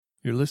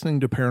You're listening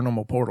to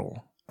Paranormal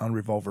Portal on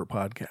Revolver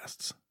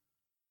Podcasts.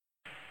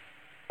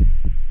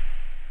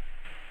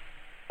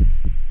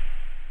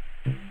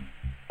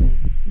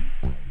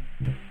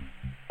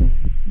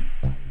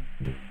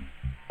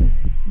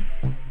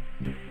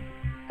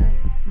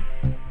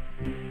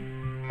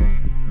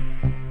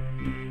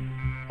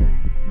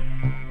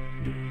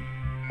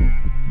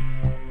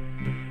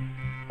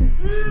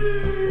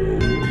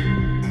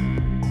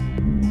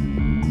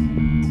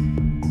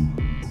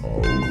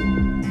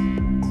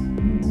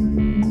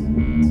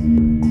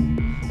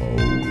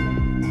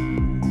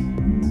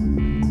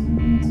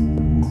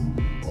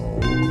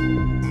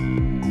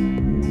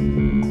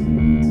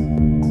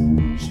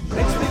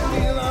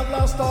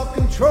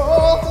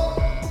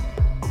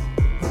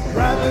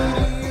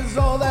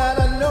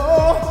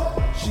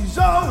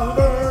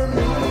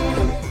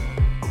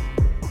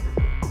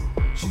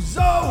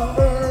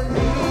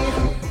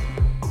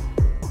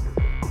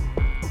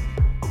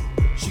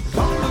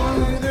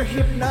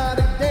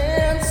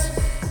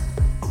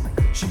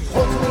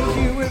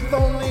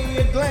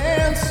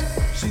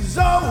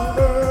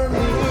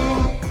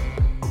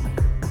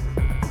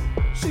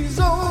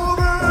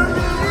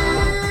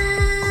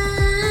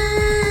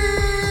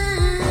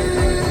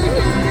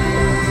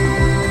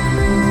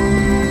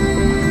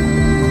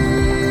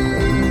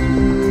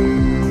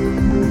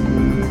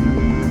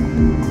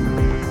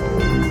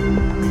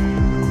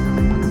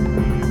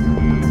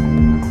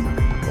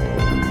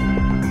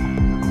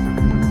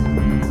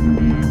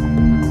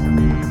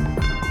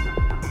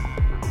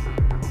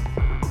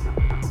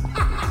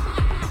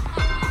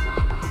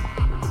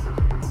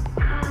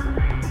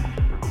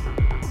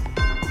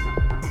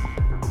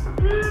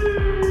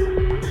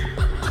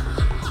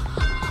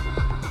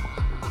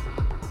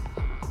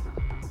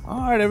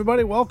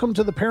 Everybody, welcome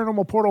to the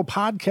Paranormal Portal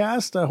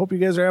Podcast. I hope you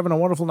guys are having a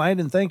wonderful night,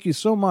 and thank you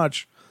so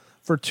much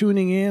for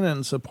tuning in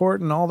and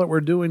supporting all that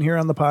we're doing here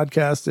on the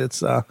podcast.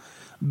 It's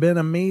been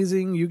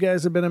amazing. You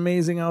guys have been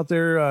amazing out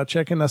there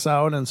checking us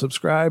out and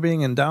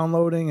subscribing and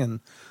downloading,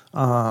 and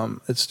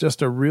it's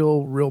just a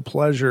real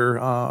pleasure.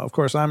 Of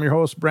course, I'm your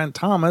host, Brent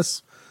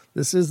Thomas.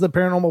 This is the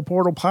Paranormal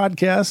Portal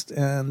Podcast,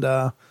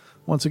 and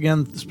once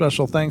again,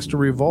 special thanks to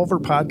Revolver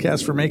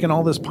Podcast for making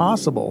all this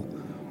possible.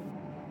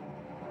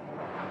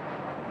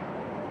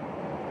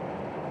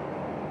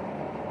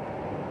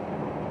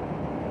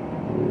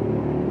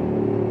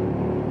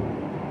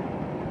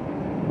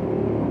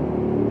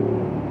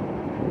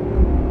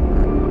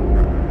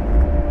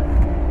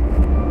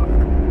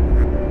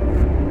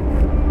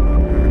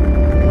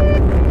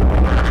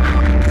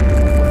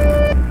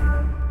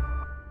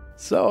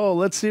 So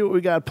let's see what we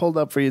got pulled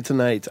up for you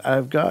tonight.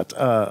 I've got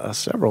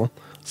several.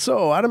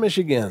 So out of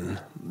Michigan,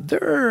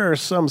 there are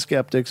some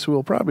skeptics who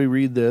will probably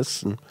read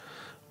this,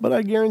 but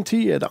I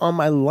guarantee it on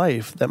my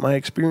life that my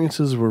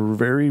experiences were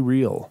very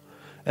real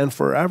and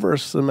forever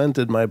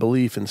cemented my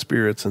belief in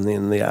spirits and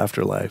in the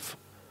afterlife.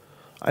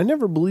 I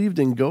never believed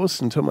in ghosts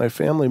until my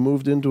family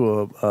moved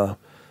into a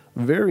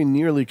very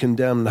nearly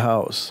condemned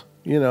house.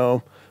 You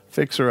know,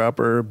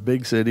 fixer-upper,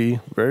 big city,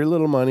 very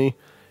little money.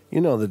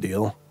 You know the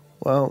deal.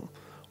 Well,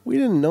 we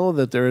didn't know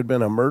that there had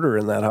been a murder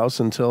in that house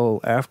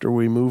until after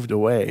we moved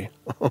away.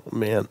 Oh,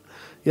 man.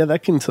 Yeah,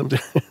 that can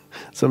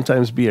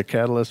sometimes be a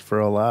catalyst for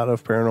a lot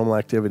of paranormal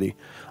activity.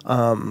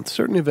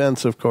 Certain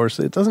events, of course,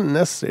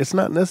 it's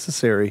not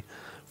necessary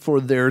for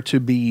there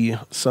to be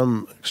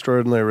some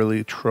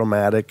extraordinarily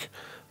traumatic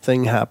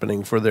thing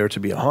happening for there to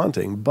be a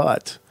haunting,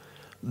 but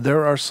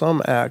there are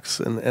some acts,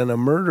 and a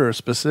murder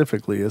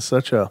specifically is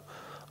such a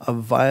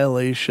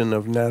violation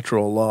of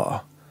natural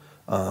law.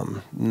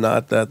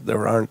 Not that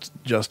there aren't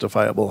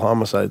justifiable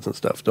homicides and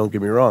stuff, don't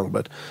get me wrong,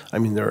 but I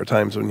mean, there are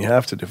times when you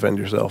have to defend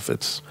yourself.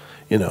 It's,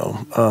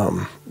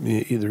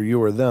 either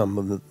you or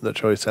them, the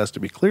choice has to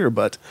be clear,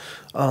 but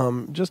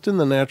just in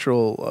the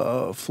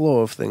natural flow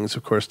of things,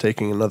 of course,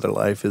 taking another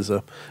life is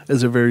a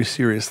very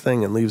serious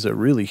thing and leaves a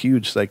really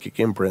huge psychic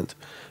imprint.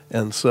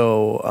 And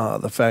so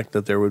the fact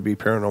that there would be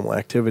paranormal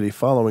activity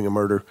following a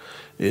murder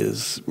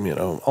is,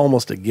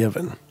 almost a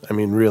given. I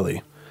mean,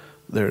 really.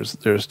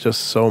 There's just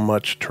so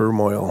much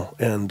turmoil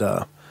and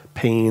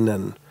pain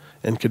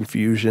and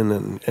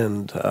confusion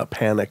and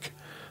panic.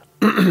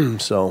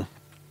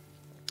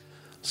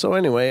 So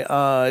anyway,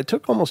 it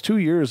took almost 2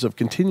 years of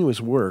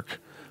continuous work,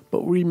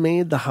 but we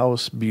made the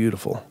house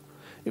beautiful.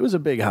 It was a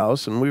big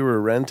house, and we were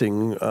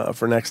renting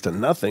for next to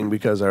nothing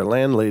because our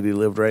landlady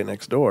lived right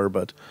next door,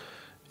 but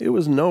it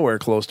was nowhere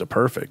close to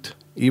perfect.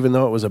 Even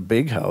though it was a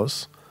big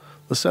house,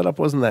 the setup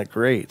wasn't that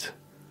great.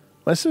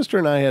 My sister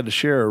and I had to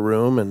share a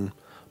room, and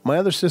my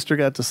other sister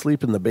got to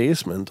sleep in the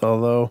basement,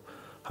 although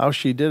how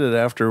she did it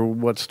after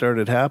what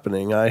started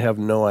happening, I have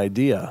no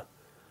idea.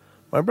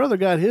 My brother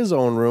got his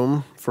own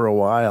room for a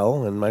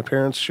while, and my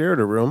parents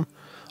shared a room,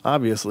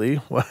 obviously.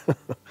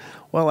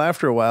 Well,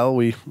 after a while,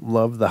 we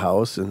loved the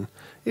house, and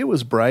it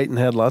was bright and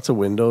had lots of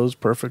windows,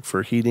 perfect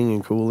for heating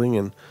and cooling,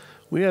 and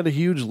we had a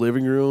huge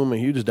living room, a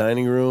huge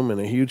dining room, and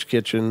a huge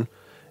kitchen.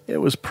 It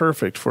was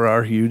perfect for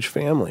our huge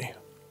family.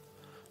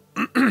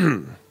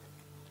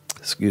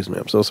 Excuse me,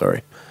 I'm so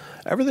sorry.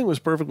 Everything was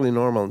perfectly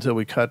normal until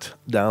we cut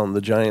down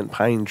the giant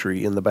pine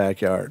tree in the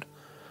backyard.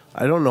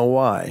 I don't know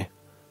why,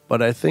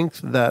 but I think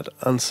that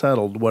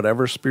unsettled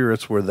whatever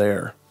spirits were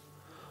there.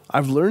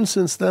 I've learned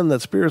since then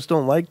that spirits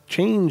don't like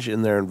change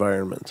in their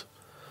environment.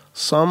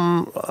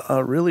 Some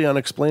really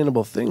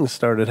unexplainable things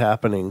started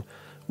happening,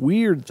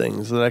 weird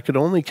things that I could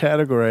only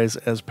categorize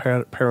as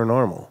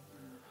paranormal.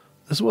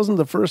 This wasn't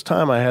the first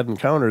time I had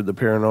encountered the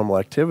paranormal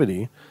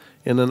activity.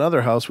 In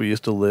another house we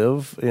used to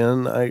live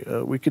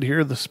in, we could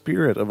hear the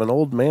spirit of an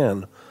old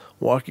man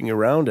walking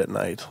around at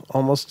night,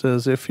 almost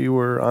as if he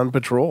were on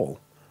patrol.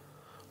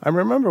 I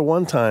remember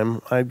one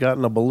time I'd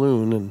gotten a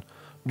balloon and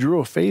drew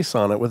a face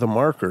on it with a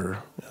marker.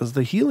 As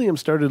the helium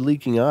started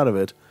leaking out of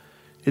it,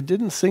 it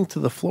didn't sink to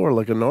the floor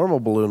like a normal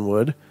balloon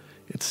would.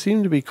 It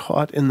seemed to be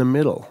caught in the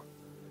middle.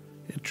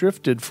 It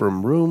drifted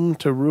from room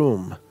to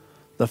room.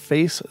 The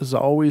face is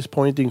always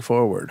pointing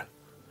forward.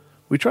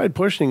 We tried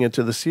pushing it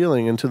to the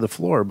ceiling and to the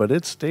floor, but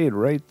it stayed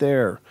right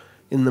there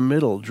in the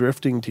middle,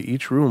 drifting to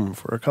each room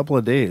for a couple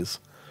of days,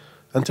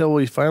 until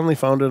we finally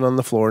found it on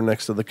the floor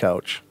next to the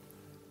couch.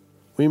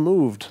 We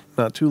moved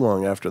not too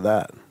long after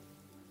that.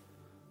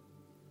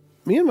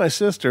 Me and my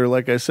sister,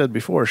 like I said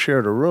before,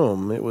 shared a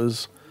room. It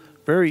was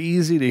very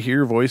easy to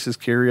hear voices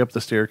carry up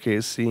the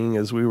staircase, seeing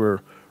as we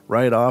were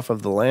right off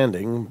of the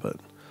landing, but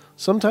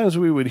sometimes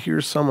we would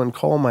hear someone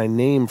call my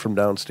name from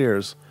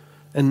downstairs,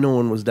 and no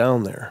one was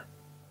down there.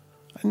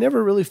 I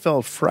never really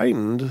felt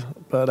frightened,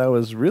 but I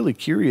was really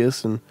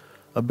curious and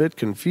a bit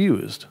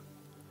confused.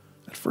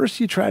 At first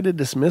you try to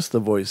dismiss the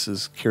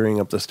voices carrying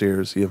up the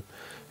stairs. You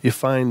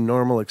find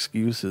normal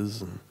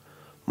excuses, and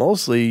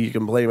mostly you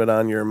can blame it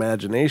on your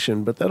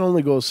imagination, but that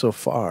only goes so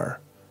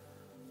far.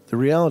 The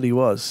reality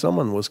was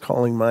someone was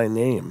calling my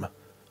name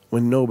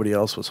when nobody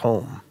else was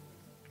home.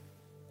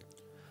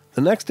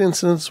 The next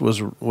instance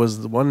was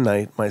one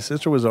night. My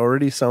sister was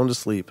already sound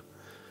asleep,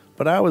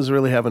 but I was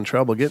really having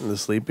trouble getting to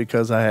sleep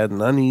because I had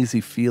an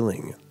uneasy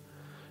feeling.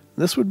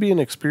 This would be an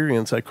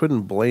experience I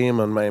couldn't blame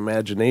on my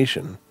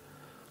imagination.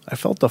 I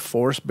felt the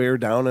force bear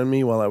down on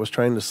me while I was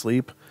trying to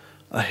sleep.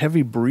 A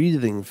heavy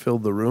breathing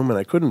filled the room, and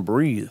I couldn't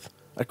breathe.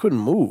 I couldn't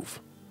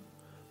move.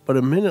 But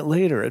a minute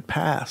later, it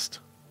passed.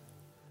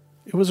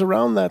 It was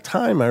around that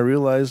time I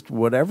realized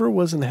whatever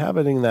was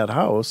inhabiting that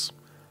house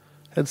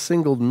had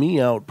singled me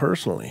out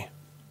personally.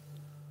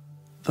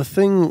 The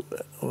thing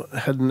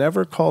had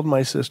never called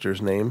my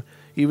sister's name,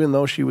 even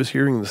though she was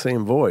hearing the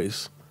same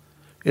voice.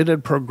 It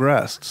had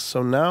progressed,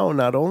 so now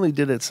not only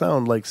did it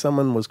sound like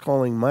someone was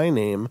calling my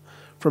name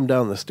from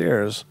down the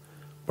stairs,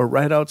 but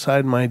right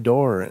outside my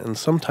door and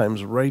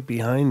sometimes right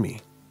behind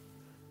me.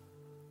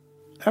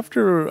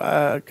 After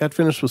I got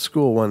finished with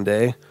school one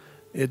day,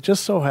 it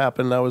just so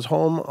happened I was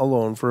home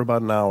alone for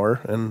about an hour,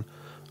 and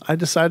I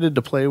decided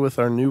to play with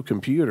our new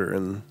computer,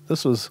 and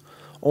this was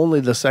only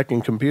the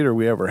second computer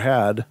we ever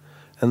had,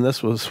 and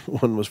this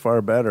one was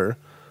far better.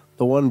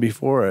 The one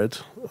before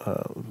it,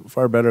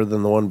 far better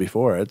than the one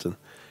before it. And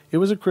it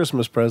was a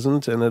Christmas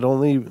present, and it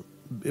only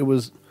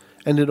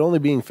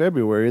being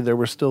February, there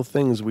were still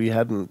things we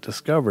hadn't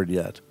discovered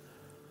yet.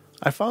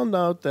 I found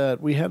out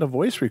that we had a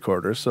voice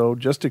recorder, so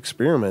just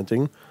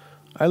experimenting,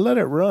 I let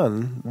it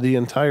run the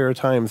entire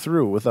time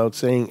through without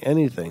saying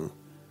anything.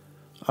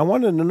 I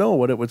wanted to know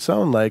what it would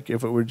sound like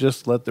if it would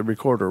just let the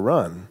recorder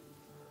run.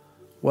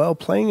 Well,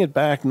 playing it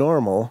back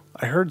normal,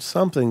 I heard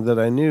something that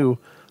I knew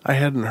I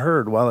hadn't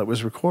heard while it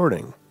was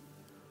recording.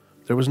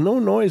 There was no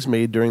noise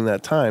made during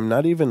that time,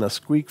 not even a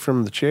squeak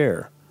from the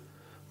chair.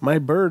 My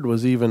bird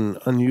was even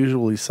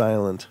unusually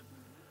silent,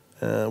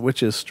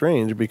 which is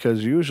strange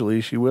because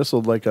usually she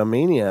whistled like a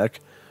maniac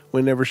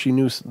whenever she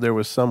knew there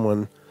was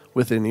someone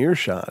within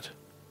earshot.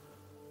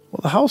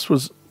 Well,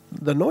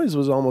 the noise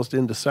was almost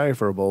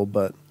indecipherable,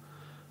 but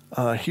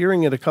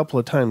hearing it a couple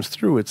of times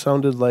through, it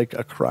sounded like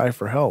a cry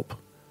for help.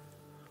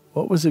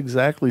 What was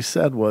exactly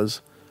said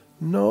was,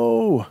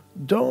 "No,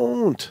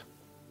 don't."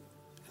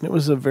 And it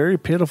was a very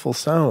pitiful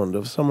sound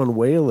of someone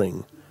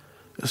wailing,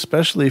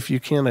 especially if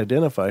you can't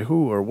identify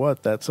who or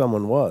what that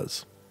someone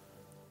was.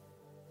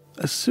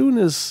 As soon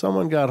as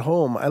someone got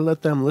home, I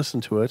let them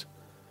listen to it,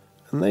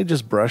 and they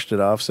just brushed it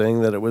off,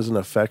 saying that it was an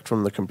effect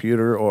from the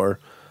computer or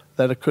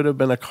that it could have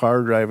been a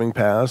car driving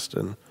past.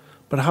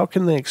 But how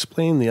can they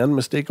explain the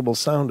unmistakable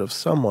sound of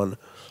someone,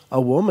 a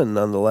woman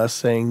nonetheless,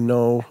 saying,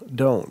 "No,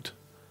 don't"?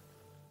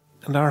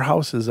 And our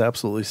house is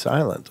absolutely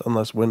silent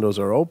unless windows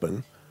are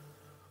open.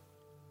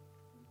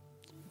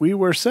 We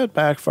were set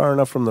back far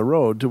enough from the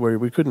road to where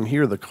we couldn't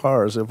hear the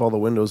cars if all the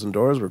windows and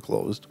doors were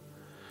closed.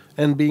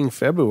 And being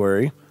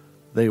February,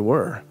 they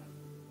were.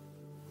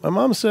 My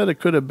mom said it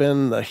could have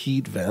been a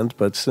heat vent,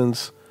 but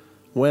since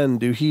when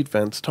do heat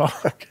vents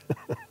talk?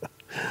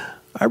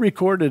 I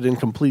recorded in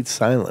complete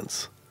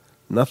silence.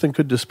 Nothing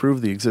could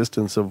disprove the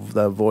existence of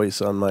that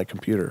voice on my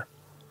computer.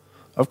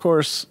 Of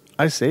course,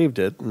 I saved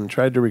it and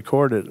tried to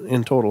record it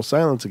in total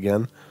silence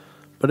again,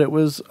 but it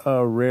was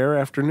a rare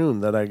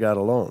afternoon that I got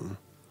alone.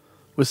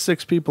 With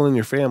 6 people in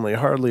your family,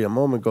 hardly a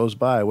moment goes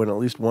by when at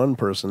least one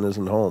person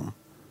isn't home.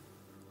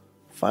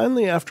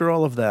 Finally, after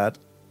all of that,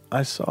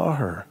 I saw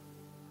her.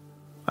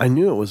 I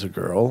knew it was a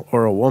girl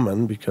or a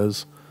woman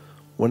because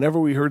whenever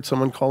we heard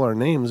someone call our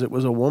names, it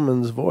was a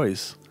woman's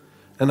voice.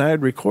 And I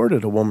had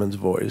recorded a woman's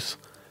voice.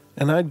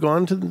 And I'd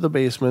gone to the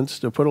basement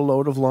to put a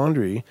load of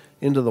laundry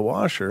into the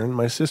washer, and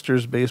my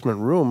sister's basement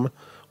room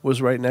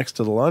was right next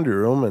to the laundry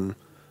room, and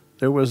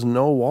there was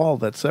no wall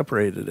that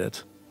separated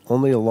it,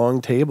 only a long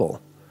table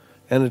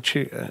and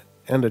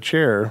a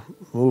chair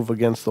move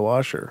against the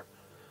washer.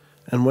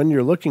 And when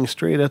you're looking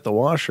straight at the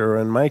washer, or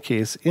in my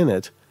case, in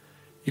it,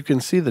 you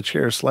can see the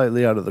chair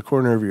slightly out of the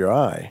corner of your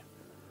eye.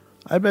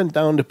 I bent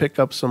down to pick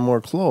up some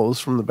more clothes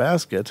from the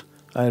basket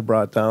I had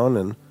brought down,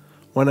 and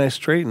when I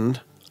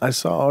straightened, I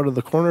saw out of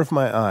the corner of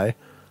my eye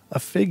a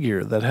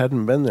figure that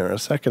hadn't been there a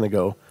second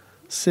ago,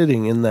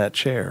 sitting in that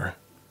chair.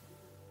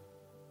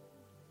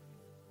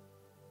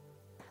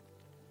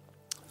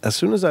 As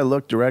soon as I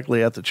looked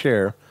directly at the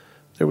chair,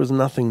 there was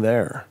nothing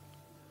there.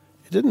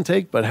 It didn't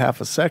take but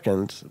half a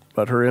second,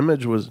 but her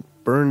image was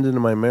burned into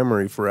my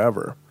memory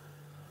forever.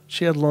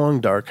 She had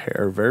long dark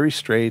hair, very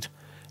straight,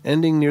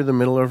 ending near the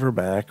middle of her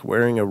back,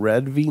 wearing a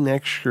red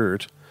V-neck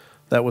shirt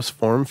that was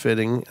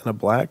form-fitting and a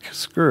black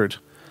skirt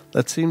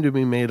that seemed to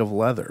be made of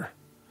leather,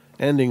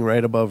 ending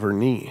right above her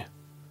knee.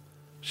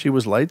 She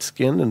was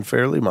light-skinned and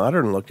fairly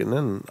modern-looking,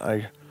 and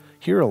I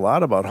hear a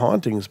lot about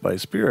hauntings by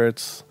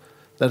spirits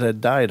that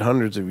had died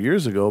hundreds of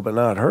years ago, but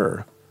not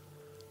her.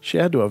 She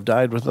had to have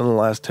died within the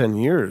last 10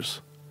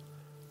 years.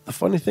 The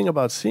funny thing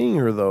about seeing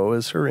her, though,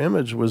 is her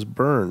image was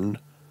blurred,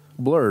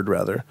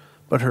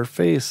 but her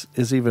face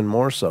is even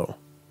more so.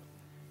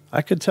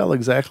 I could tell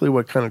exactly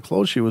what kind of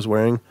clothes she was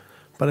wearing,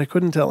 but I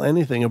couldn't tell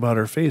anything about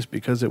her face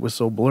because it was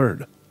so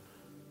blurred.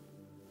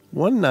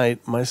 One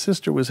night, my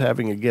sister was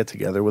having a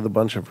get-together with a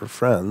bunch of her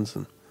friends,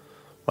 and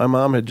my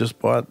mom had just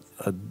bought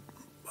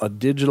a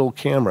digital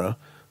camera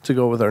to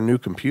go with our new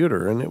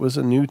computer, and it was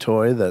a new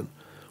toy that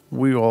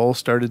we all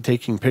started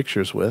taking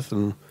pictures with,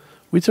 and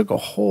we took a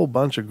whole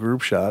bunch of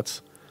group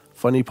shots,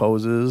 funny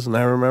poses, and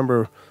I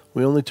remember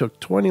we only took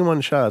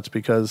 21 shots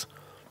because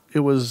I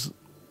was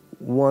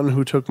the one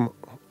who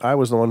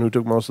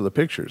took most of the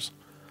pictures.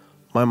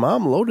 My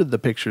mom loaded the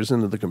pictures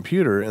into the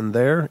computer, and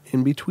there,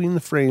 in between the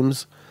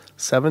frames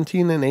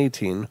 17 and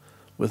 18,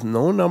 with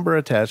no number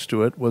attached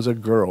to it, was a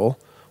girl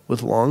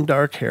with long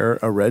dark hair,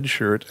 a red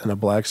shirt, and a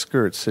black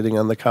skirt sitting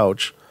on the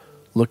couch,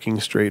 looking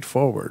straight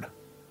forward.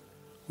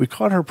 We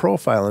caught her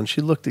profile, and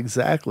she looked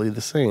exactly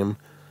the same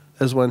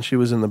as when she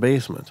was in the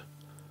basement.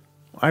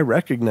 I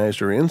recognized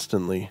her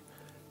instantly.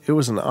 It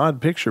was an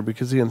odd picture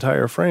because the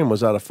entire frame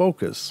was out of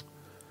focus,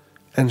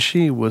 and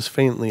she was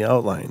faintly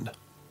outlined.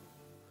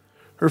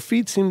 Her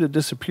feet seemed to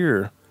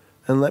disappear,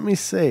 and let me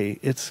say,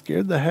 it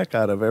scared the heck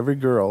out of every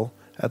girl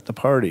at the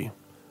party.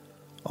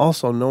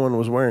 Also, no one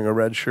was wearing a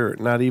red shirt,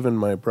 not even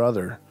my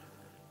brother.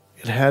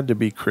 It had to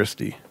be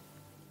Christy.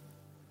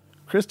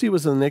 Christy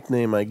was the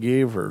nickname I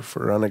gave her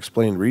for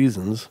unexplained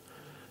reasons.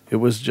 It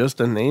was just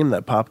a name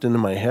that popped into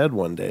my head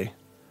one day,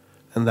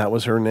 and that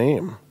was her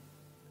name.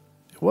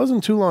 It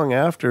wasn't too long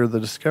after the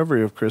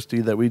discovery of Christy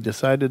that we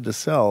decided to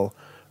sell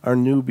our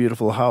new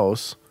beautiful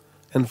house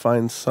and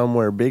find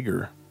somewhere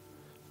bigger.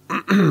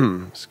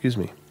 Excuse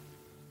me.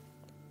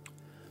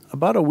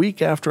 About a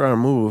week after our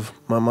move,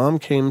 my mom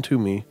came to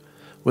me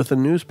with a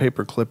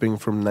newspaper clipping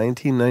from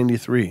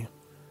 1993,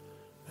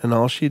 and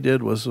all she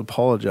did was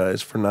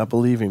apologize for not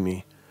believing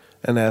me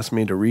and asked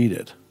me to read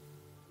it.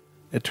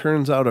 It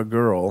turns out a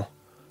girl,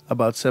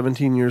 about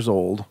 17 years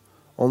old,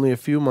 only a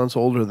few months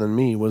older than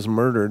me, was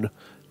murdered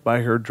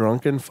by her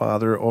drunken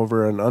father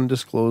over an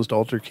undisclosed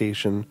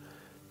altercation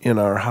in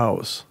our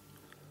house.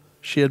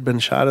 She had been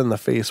shot in the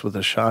face with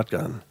a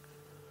shotgun,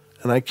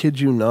 and I kid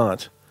you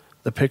not,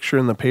 the picture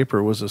in the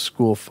paper was a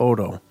school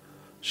photo.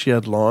 She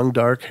had long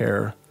dark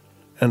hair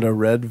and a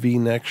red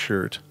V-neck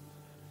shirt.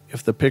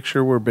 If the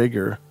picture were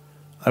bigger,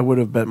 I would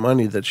have bet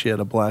money that she had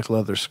a black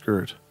leather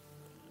skirt.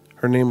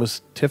 Her name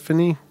was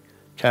Tiffany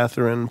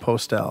Catherine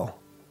Postel.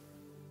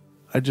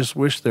 I just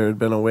wish there had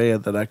been a way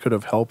that I could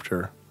have helped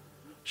her.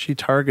 She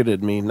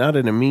targeted me, not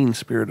in a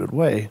mean-spirited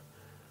way,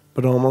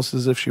 but almost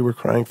as if she were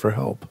crying for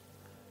help.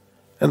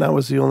 And I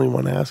was the only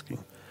one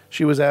asking.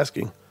 She was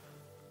asking,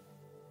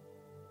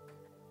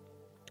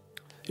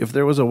 if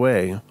there was a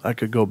way I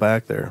could go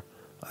back there,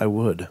 I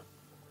would.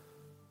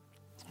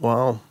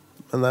 Wow,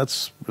 and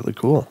that's really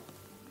cool.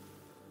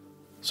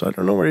 So I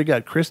don't know where you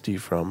got Christy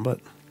from, but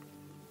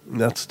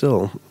that's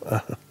still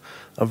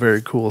a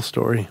very cool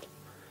story.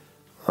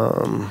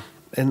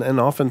 And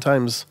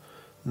oftentimes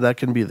that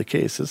can be the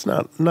case. It's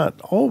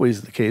not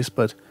always the case,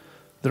 but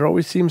there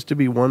always seems to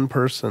be one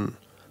person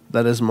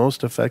that is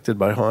most affected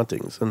by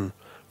hauntings, and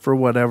for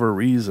whatever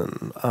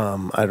reason,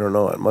 I don't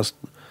know,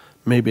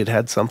 maybe it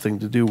had something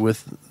to do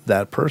with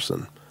that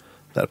person.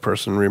 That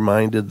person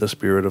reminded the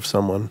spirit of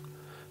someone,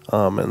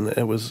 and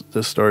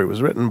this story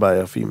was written by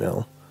a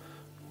female,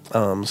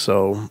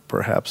 so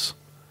perhaps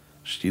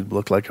she'd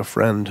look like a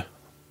friend,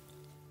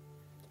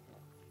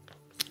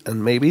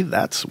 and maybe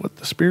that's what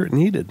the spirit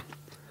needed.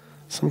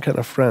 Some kind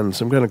of friend,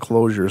 some kind of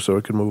closure so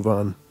it could move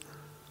on,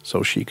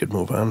 so she could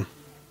move on.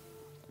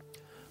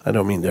 I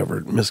don't mean to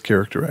ever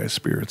mischaracterize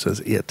spirits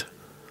as it.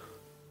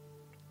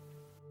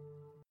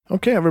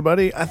 Okay,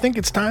 everybody, I think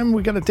it's time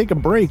we got to take a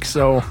break,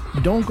 so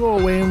don't go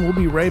away, and we'll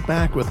be right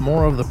back with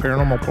more of the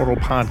Paranormal Portal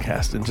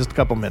podcast in just a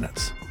couple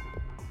minutes.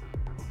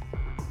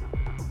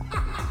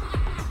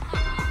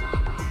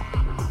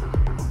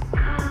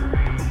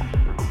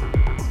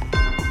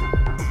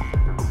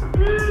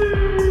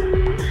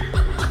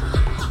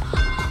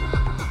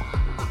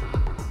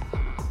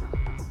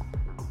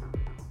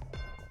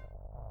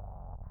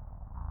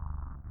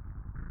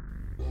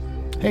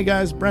 Hey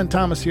guys, Brent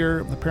Thomas here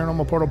of the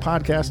Paranormal Portal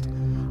podcast.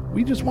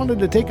 We just wanted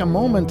to take a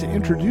moment to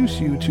introduce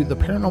you to the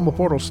Paranormal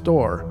Portal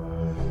store.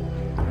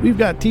 We've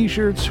got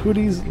t-shirts,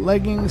 hoodies,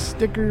 leggings,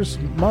 stickers,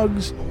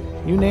 mugs,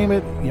 you name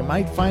it, you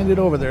might find it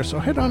over there. So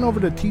head on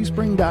over to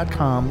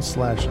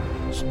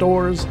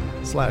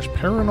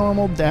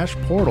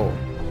teespring.com/stores/paranormal-portal,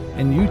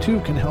 and you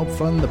too can help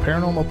fund the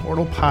Paranormal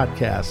Portal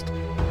podcast.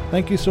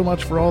 Thank you so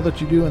much for all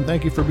that you do, and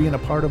thank you for being a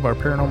part of our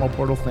Paranormal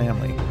Portal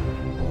family.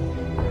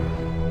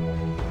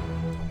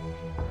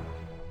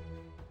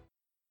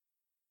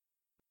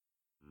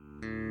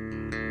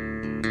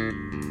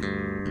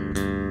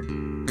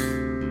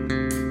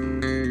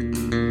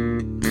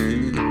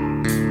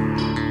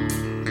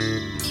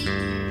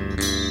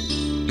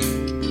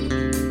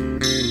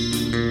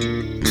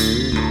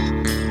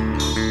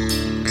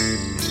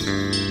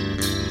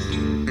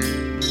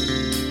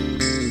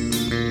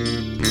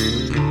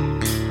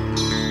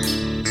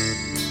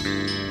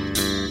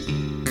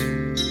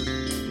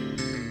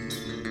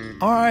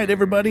 All right,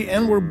 everybody,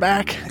 and we're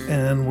back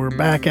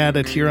at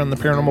it here on the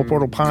Paranormal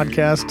Portal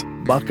podcast.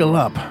 Buckle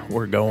up,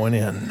 we're going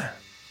in.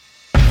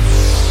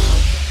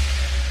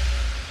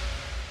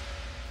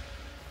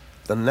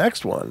 The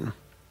next one,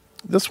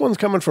 this one's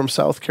coming from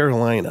South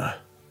Carolina,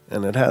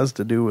 and it has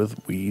to do with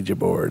Ouija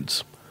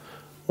boards.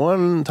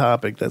 One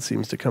topic that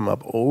seems to come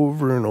up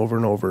over and over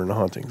and over in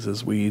hauntings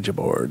is Ouija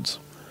boards.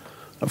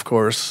 Of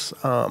course,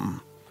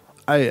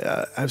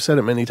 I've said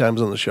it many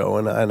times on the show,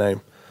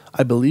 and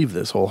I believe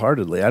this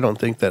wholeheartedly. I don't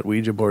think that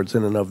Ouija boards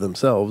in and of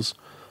themselves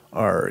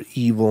are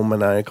evil,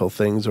 maniacal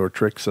things or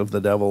tricks of the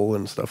devil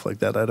and stuff like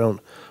that. I don't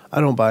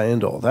buy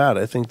into all that.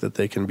 I think that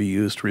they can be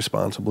used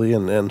responsibly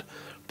and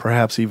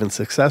perhaps even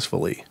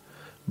successfully.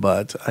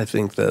 But I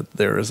think that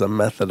there is a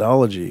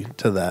methodology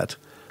to that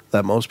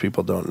most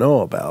people don't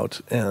know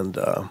about. And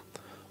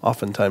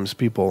oftentimes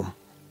people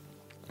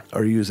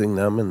are using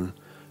them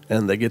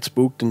and they get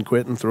spooked and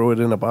quit and throw it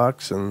in a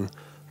box, and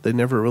they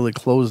never really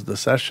close the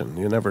session.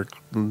 They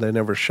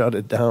never shut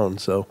it down.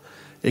 So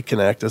it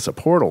can act as a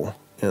portal,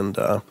 and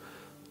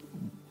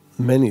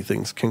many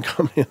things can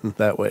come in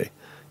that way,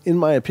 in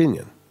my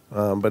opinion.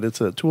 But it's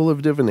a tool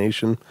of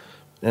divination,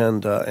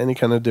 and any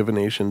kind of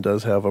divination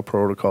does have a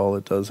protocol.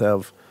 It does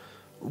have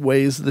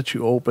ways that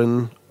you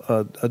open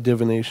a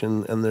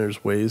divination, and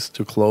there's ways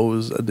to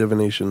close a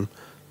divination.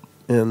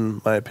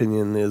 In my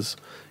opinion, is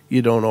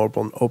you don't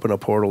open a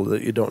portal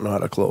that you don't know how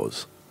to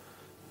close.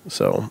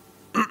 So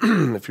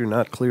if you're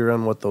not clear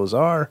on what those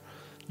are,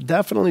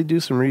 definitely do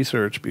some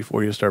research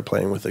before you start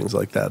playing with things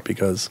like that,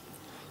 because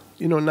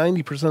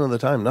 90% of the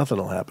time nothing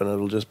will happen.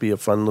 It'll just be a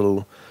fun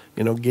little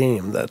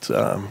game that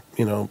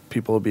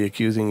people will be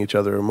accusing each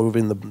other of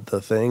moving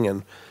the thing,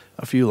 and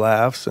a few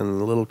laughs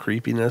and a little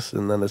creepiness,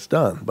 and then it's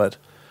done. But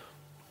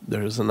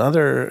there's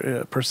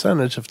another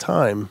percentage of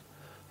time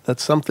that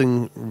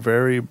something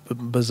very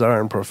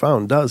bizarre and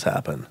profound does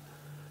happen,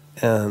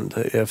 and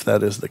if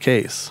that is the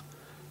case,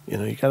 you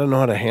got to know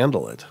how to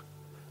handle it.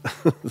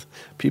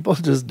 People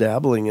just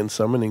dabbling in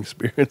summoning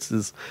spirits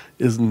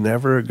is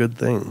never a good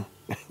thing.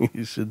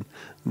 You should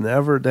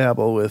never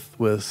dabble with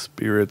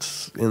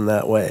spirits in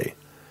that way.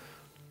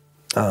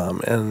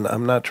 And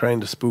I'm not trying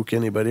to spook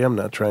anybody. I'm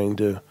not trying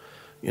to,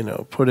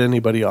 put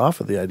anybody off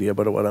of the idea.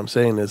 But what I'm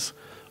saying is,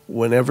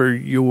 whenever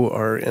you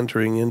are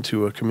entering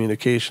into a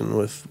communication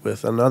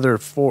with another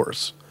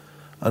force,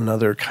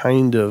 another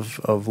kind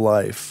of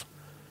life,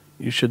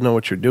 you should know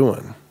what you're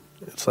doing.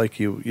 It's like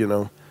you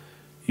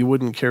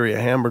wouldn't carry a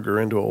hamburger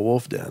into a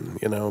wolf den,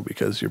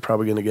 because you're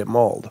probably going to get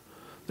mauled.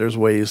 There's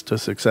ways to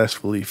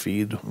successfully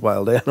feed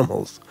wild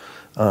animals.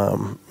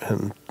 And,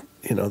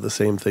 the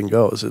same thing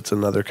goes. It's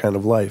another kind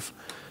of life.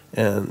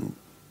 And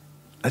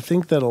I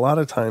think that a lot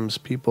of times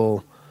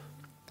people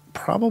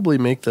probably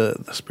make the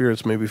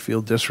spirits maybe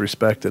feel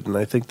disrespected. And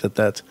I think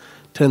that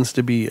tends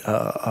to be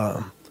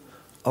a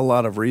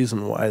lot of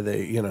reason why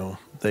they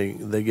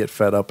get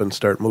fed up and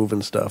start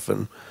moving stuff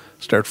and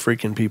start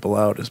freaking people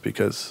out, is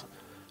because,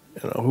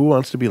 who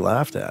wants to be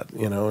laughed at,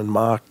 and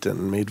mocked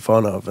and made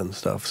fun of and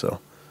stuff. So,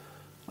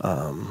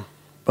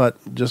 but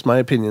just my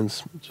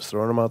opinions, just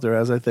throwing them out there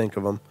as I think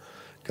of them,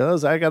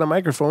 because I got a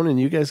microphone and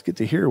you guys get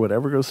to hear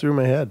whatever goes through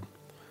my head.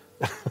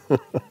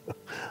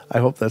 I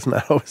hope that's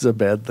not always a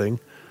bad thing.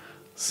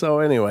 So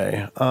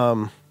anyway,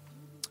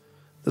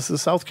 this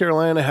is South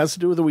Carolina, has to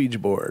do with a Ouija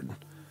board.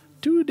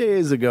 2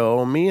 days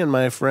ago, me and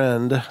my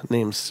friend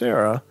named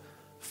Sarah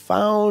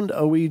found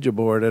a Ouija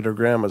board at her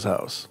grandma's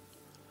house.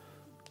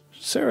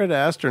 Sarah had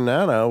asked her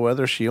Nana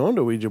whether she owned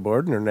a Ouija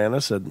board, and her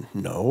Nana said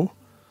no.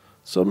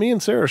 So me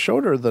and Sarah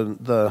showed her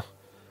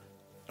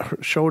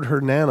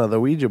Nana the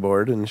Ouija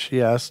board, and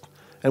she asked,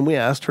 And we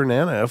asked her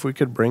Nana if we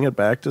could bring it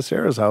back to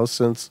Sarah's house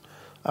since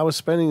I was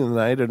spending the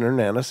night, and her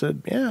Nana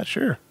said, yeah,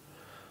 sure.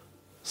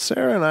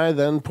 Sarah and I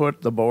then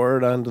put the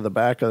board onto the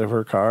back of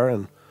her car,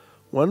 and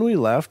when we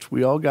left,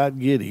 we all got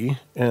giddy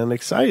and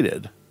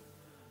excited.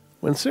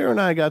 When Sarah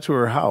and I got to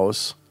her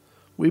house,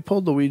 we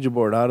pulled the Ouija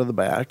board out of the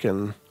back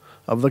and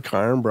of the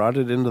car and brought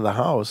it into the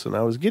house, and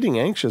I was getting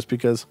anxious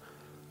because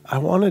I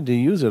wanted to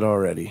use it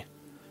already.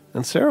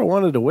 And Sarah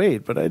wanted to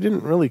wait, but I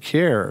didn't really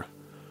care.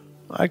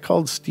 I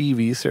called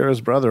Stevie,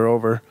 Sarah's brother,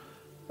 over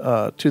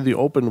to the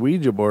open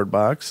Ouija board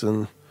box,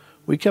 and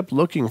we kept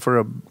looking for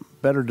a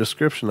better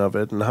description of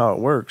it and how it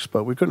works,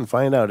 but we couldn't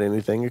find out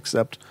anything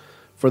except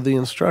for the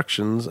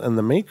instructions and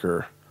the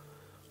maker,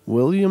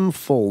 William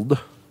Fuld.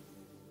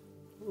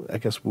 I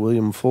guess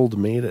William Fuld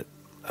made it.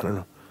 I don't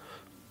know.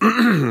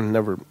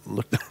 Never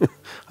looked.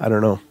 I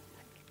don't know.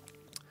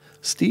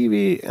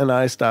 Stevie and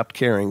I stopped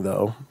caring,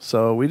 though,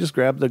 so we just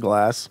grabbed the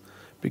glass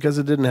because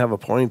it didn't have a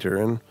pointer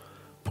and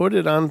put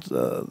it onto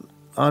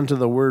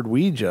the word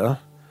Ouija,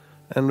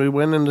 and we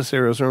went into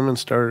Sarah's room and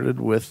started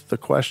with the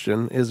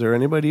question, is there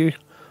anybody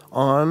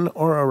on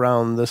or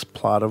around this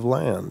plot of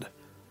land?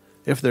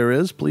 If there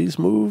is, please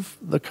move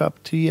the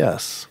cup to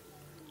yes.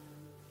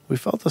 We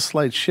felt a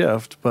slight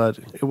shift, but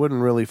it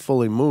wouldn't really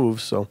fully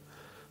move, so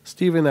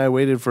Steve and I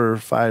waited for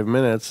 5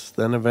 minutes,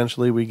 then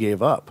eventually we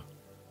gave up.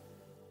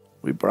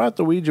 We brought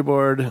the Ouija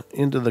board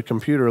into the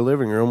computer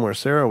living room where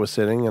Sarah was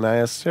sitting, and I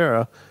asked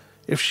Sarah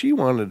if she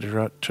wanted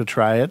to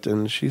try it,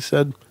 and she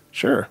said,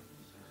 sure.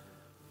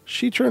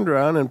 She turned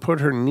around and put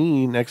her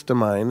knee next to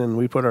mine, and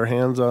we put our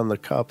hands on the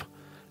cup,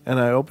 and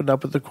I opened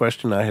up with the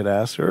question I had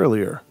asked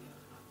earlier.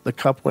 The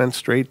cup went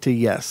straight to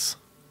yes.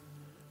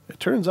 It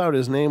turns out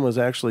his name was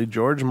actually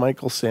George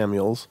Michael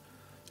Samuels,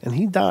 and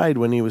he died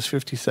when he was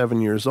 57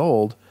 years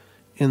old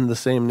in the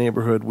same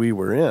neighborhood we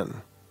were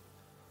in.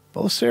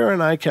 Both Sarah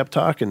and I kept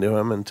talking to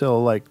him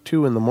until like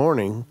 2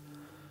 a.m,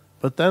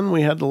 but then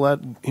we had to let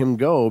him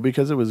go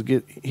because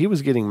he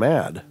was getting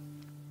mad.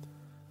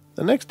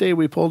 The next day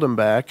we pulled him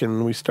back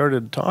and we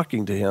started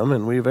talking to him,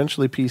 and we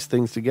eventually pieced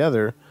things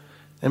together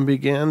and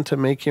began to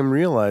make him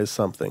realize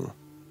something.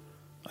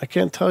 I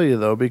can't tell you,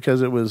 though,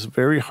 because it was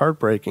very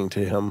heartbreaking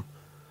to him.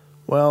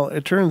 Well,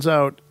 it turns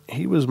out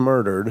he was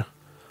murdered,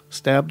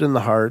 stabbed in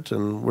the heart,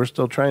 and we're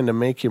still trying to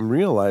make him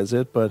realize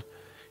it, but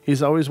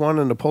he's always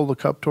wanting to pull the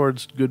cup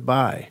towards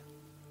goodbye.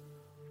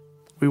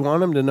 We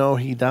want him to know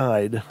he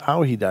died,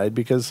 how he died,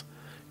 because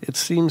it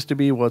seems to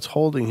be what's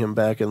holding him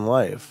back in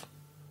life.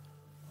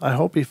 I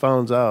hope he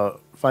finds out,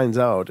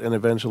 and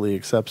eventually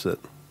accepts it.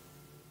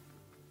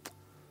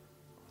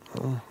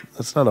 Well,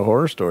 that's not a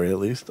horror story, at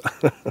least.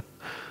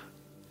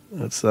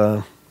 It's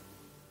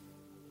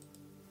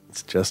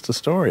just a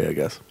story, I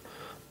guess.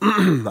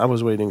 I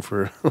was waiting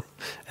for,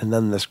 and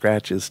then the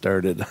scratches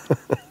started.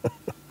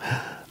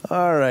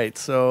 All right,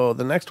 so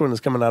the next one is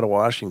coming out of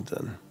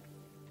Washington.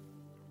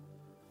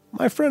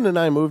 My friend and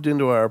I moved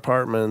into our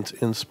apartment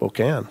in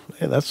Spokane.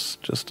 Hey, that's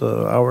just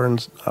a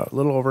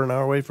little over an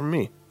hour away from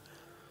me.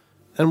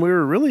 And we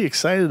were really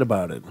excited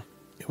about it.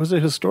 It was a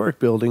historic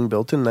building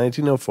built in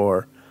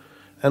 1904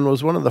 and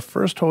was one of the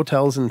first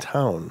hotels in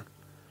town.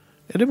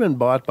 It had been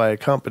bought by a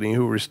company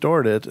who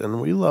restored it,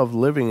 and we loved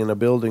living in a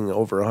building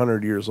over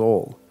 100 years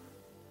old.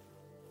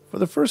 For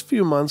the first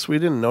few months, we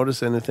didn't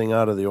notice anything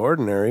out of the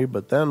ordinary,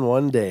 but then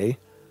one day,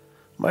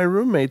 my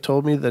roommate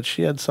told me that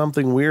she had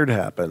something weird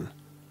happen.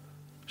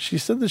 She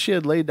said that she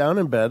had laid down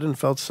in bed and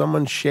felt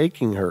someone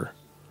shaking her.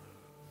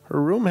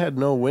 Her room had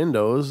no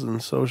windows,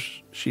 and so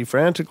she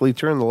frantically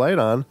turned the light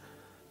on,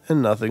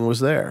 and nothing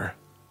was there.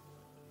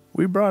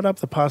 We brought up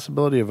the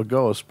possibility of a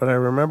ghost, but I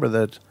remember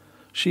that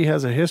she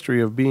has a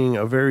history of being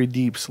a very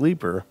deep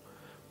sleeper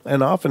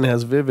and often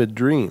has vivid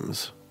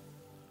dreams.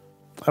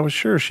 I was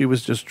sure she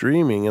was just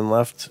dreaming and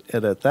left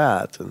it at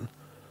that, and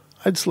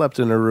I'd slept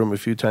in her room a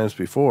few times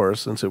before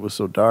since it was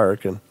so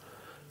dark and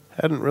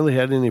hadn't really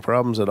had any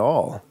problems at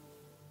all.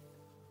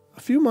 A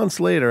few months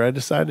later, I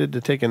decided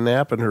to take a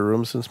nap in her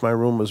room since my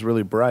room was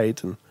really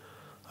bright, and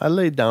I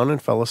laid down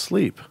and fell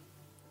asleep.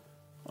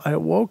 I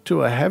awoke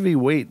to a heavy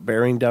weight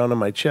bearing down on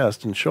my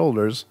chest and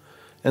shoulders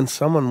and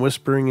someone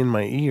whispering in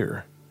my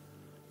ear.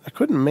 I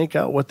couldn't make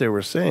out what they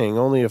were saying,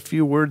 only a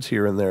few words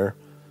here and there.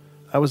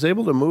 I was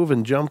able to move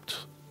and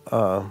jumped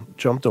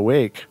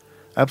awake,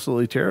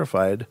 absolutely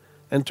terrified,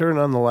 and turned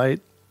on the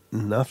light.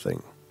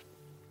 Nothing.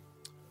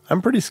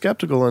 I'm pretty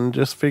skeptical and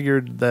just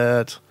figured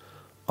that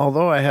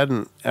although I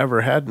hadn't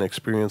ever had an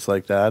experience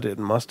like that, it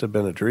must have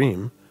been a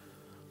dream.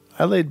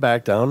 I laid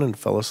back down and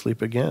fell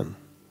asleep again.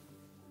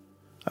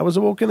 I was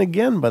awoken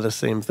again by the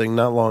same thing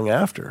not long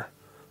after,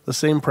 the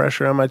same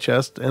pressure on my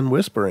chest and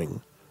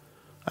whispering.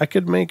 I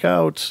could make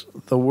out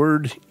the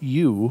word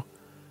you,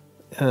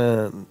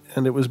 and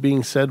it was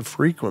being said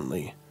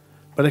frequently,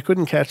 but I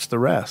couldn't catch the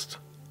rest.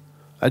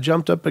 I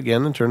jumped up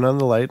again and turned on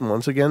the light, and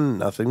once again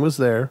nothing was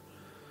there.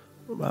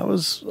 I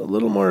was a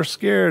little more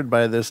scared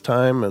by this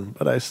time,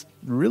 but I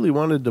really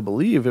wanted to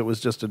believe it was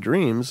just a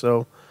dream,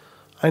 so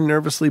I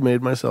nervously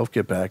made myself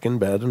get back in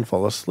bed and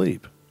fall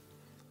asleep.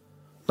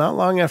 Not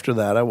long after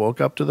that, I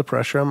woke up to the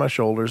pressure on my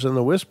shoulders and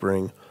the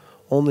whispering,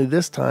 only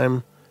this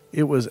time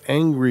it was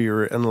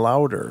angrier and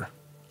louder.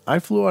 I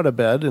flew out of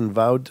bed and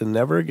vowed to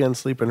never again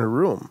sleep in her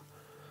room.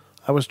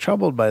 I was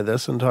troubled by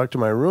this and talked to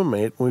my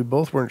roommate, and we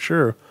both weren't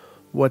sure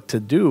what to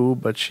do,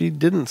 but she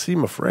didn't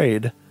seem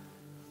afraid.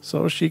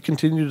 So she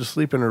continued to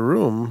sleep in her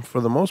room.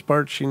 For the most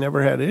part, she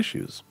never had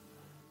issues.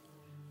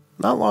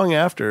 Not long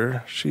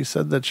after, she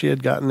said that she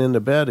had gotten into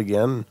bed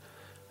again,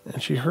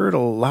 and she heard a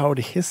loud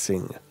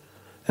hissing,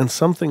 and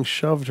something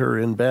shoved her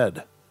in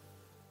bed.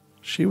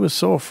 She was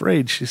so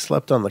afraid she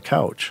slept on the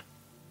couch.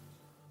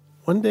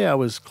 One day I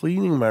was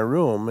cleaning my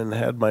room and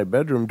had my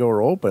bedroom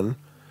door open,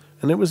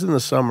 and it was in the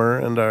summer,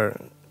 and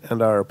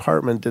our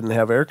apartment didn't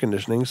have air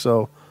conditioning,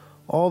 so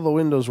all the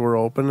windows were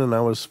open, and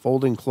I was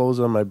folding clothes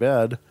on my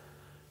bed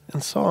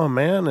and saw a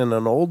man in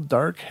an old,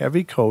 dark,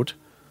 heavy coat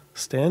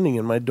standing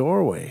in my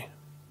doorway.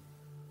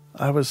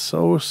 I was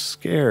so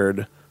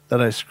scared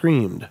that I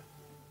screamed,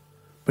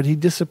 but he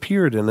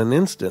disappeared in an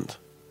instant,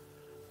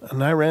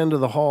 and I ran to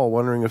the hall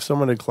wondering if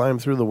someone had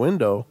climbed through the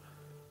window,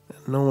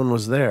 and no one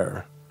was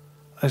there.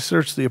 I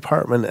searched the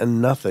apartment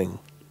and nothing.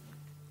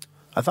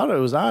 I thought it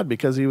was odd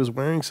because he was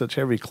wearing such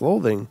heavy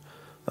clothing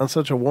on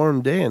such a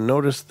warm day and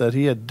noticed that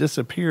he had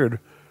disappeared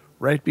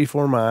right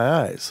before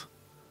my eyes.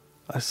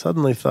 I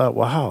suddenly thought,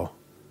 wow,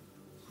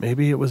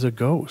 maybe it was a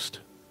ghost.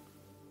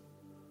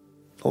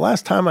 The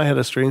last time I had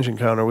a strange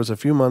encounter was a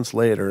few months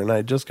later, and I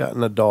had just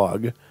gotten a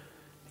dog.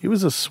 He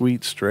was a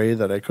sweet stray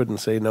that I couldn't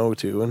say no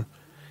to, and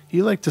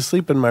he liked to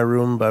sleep in my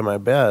room by my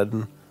bed.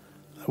 And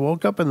I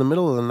woke up in the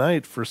middle of the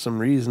night for some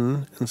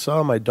reason and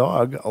saw my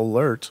dog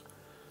alert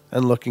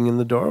and looking in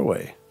the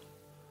doorway.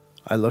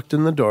 I looked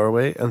in the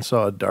doorway and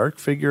saw a dark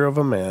figure of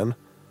a man,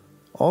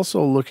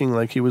 also looking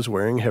like he was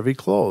wearing heavy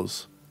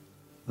clothes.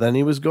 Then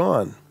he was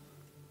gone.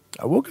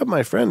 I woke up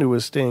my friend who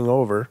was staying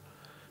over,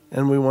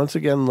 and we once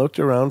again looked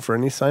around for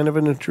any sign of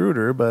an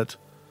intruder, but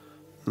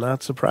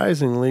not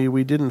surprisingly,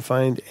 we didn't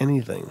find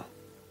anything.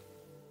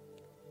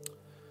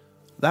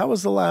 That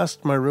was the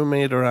last my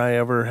roommate or I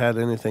ever had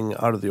anything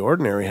out of the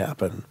ordinary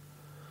happen.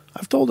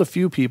 I've told a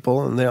few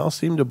people, and they all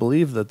seem to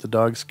believe that the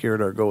dog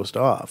scared our ghost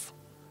off.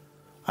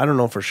 I don't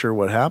know for sure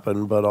what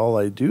happened, but all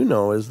I do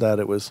know is that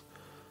it was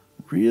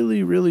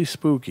really, really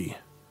spooky.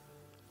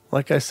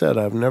 Like I said,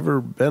 I've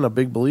never been a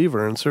big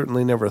believer and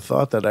certainly never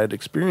thought that I'd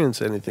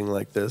experience anything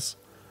like this.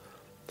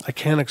 I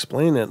can't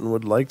explain it and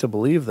would like to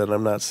believe that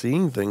I'm not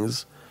seeing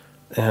things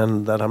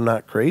and that I'm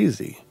not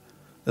crazy,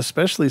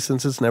 especially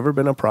since it's never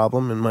been a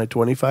problem in my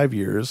 25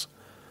 years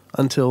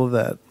until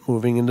that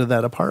moving into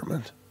that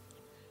apartment.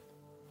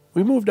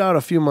 We moved out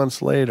a few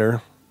months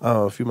ago,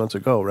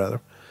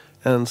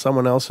 and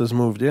someone else has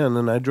moved in,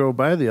 and I drove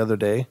by the other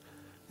day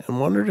and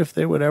wondered if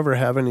they would ever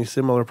have any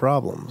similar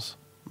problems.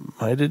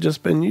 Might have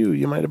just been you.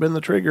 You might have been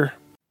the trigger.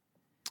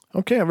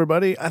 Okay,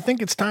 everybody, I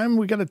think it's time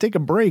we got to take a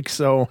break,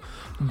 so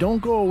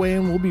don't go away,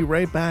 and we'll be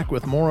right back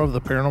with more of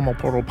the Paranormal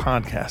Portal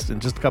podcast in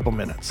just a couple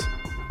minutes.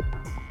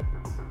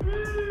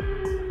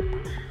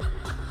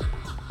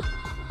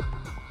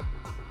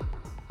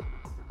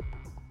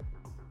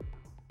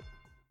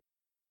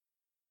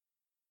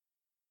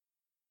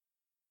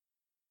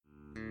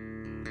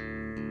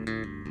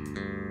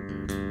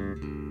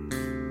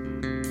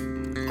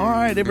 All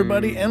right,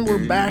 everybody, and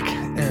we're back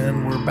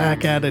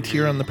at it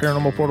here on the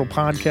Paranormal Portal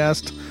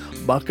podcast.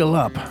 Buckle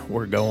up,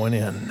 we're going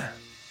in.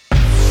 The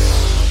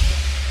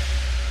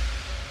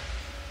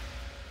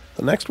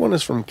next one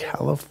is from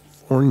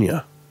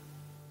California.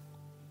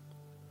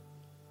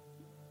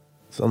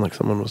 Sounded like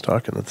someone was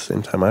talking at the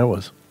same time I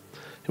was.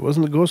 It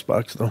wasn't a ghost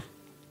box, though.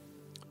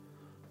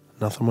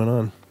 Nothing went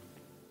on.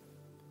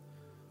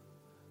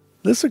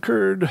 This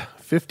occurred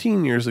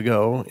 15 years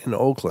ago in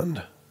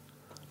Oakland.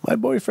 My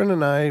boyfriend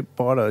and I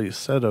bought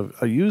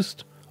a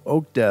used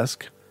oak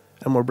desk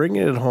and were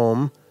bringing it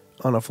home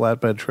on a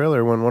flatbed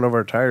trailer when one of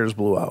our tires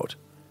blew out.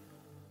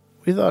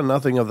 We thought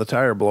nothing of the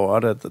tire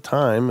blowout at the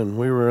time, and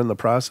we were in the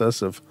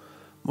process of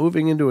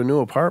moving into a new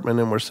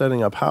apartment and were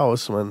setting up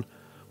house when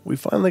we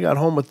finally got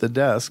home with the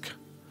desk.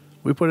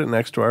 We put it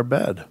next to our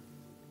bed.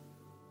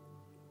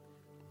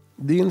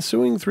 The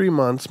ensuing 3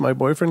 months, my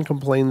boyfriend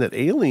complained that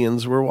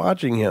aliens were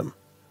watching him.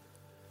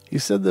 He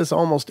said this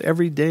almost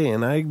every day,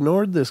 and I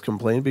ignored this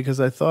complaint because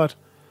I thought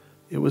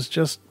it was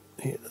just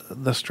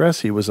the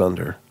stress he was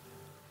under.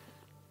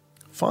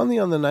 Finally,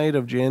 on the night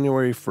of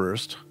January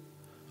 1st,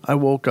 I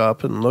woke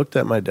up and looked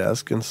at my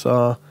desk and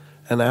saw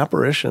an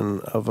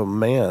apparition of a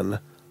man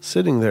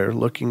sitting there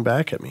looking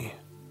back at me.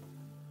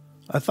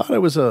 I thought it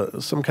was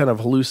some kind of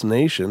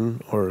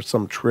hallucination or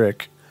some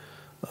trick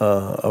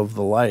of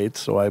the light,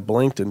 so I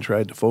blinked and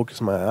tried to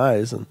focus my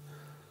eyes, and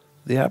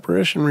the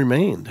apparition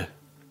remained.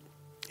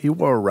 He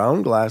wore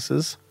round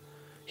glasses,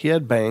 he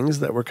had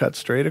bangs that were cut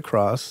straight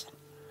across,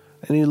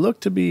 and he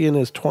looked to be in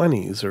his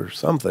 20s or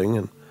something,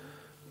 and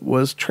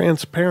was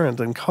transparent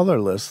and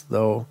colorless,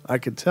 though I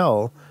could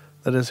tell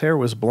that his hair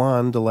was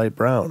blonde to light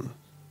brown.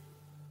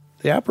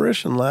 The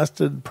apparition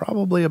lasted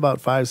probably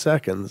about 5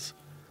 seconds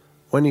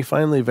when he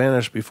finally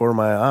vanished before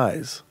my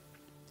eyes.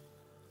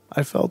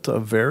 I felt a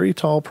very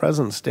tall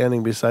presence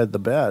standing beside the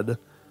bed.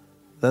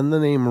 Then the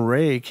name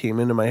Ray came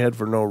into my head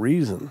for no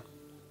reason.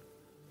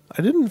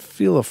 I didn't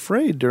feel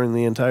afraid during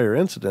the entire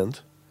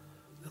incident,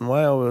 and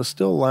while I was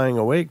still lying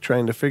awake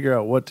trying to figure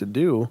out what to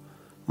do,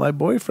 my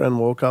boyfriend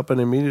woke up and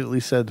immediately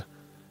said,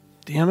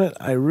 "Damn it,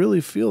 I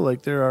really feel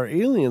like there are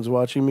aliens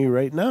watching me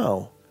right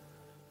now."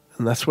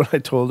 And that's when I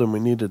told him we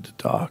needed to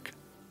talk.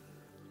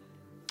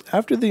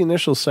 After the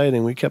initial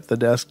sighting, we kept the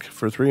desk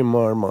for 3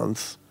 more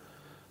months.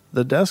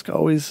 The desk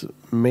always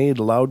made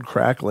loud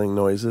crackling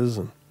noises,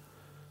 and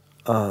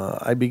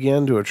I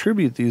began to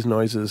attribute these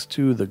noises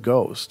to the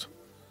ghost.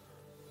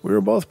 We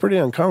were both pretty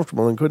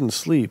uncomfortable and couldn't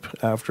sleep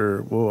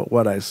after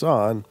what I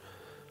saw, and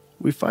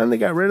we finally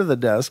got rid of the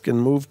desk and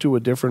moved to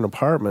a different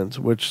apartment,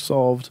 which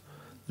solved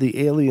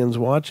the aliens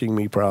watching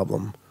me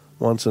problem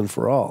once and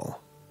for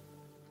all.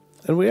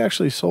 And we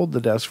actually sold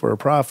the desk for a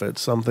profit,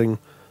 something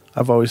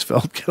I've always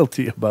felt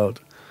guilty about.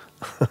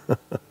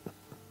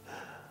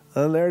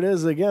 And there it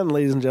is again,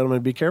 ladies and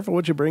gentlemen. Be careful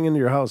what you bring into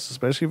your house,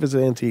 especially if it's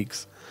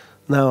antiques.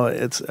 Now,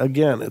 it's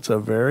a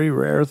very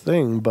rare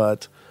thing,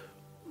 but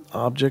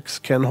objects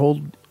can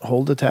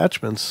hold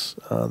attachments.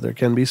 There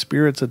can be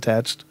spirits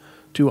attached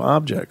to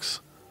objects.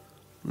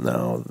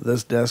 Now,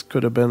 this desk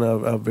could have been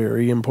a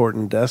very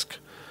important desk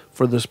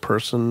for this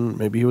person.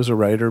 Maybe he was a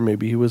writer.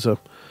 Maybe he was an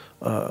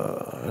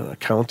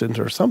accountant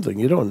or something.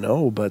 You don't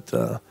know, but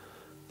the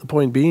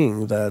point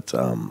being that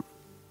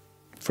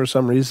for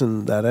some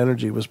reason that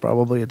energy was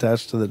probably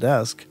attached to the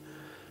desk,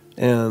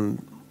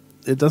 and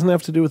it doesn't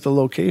have to do with the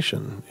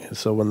location.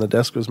 So when the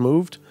desk was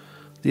moved,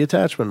 the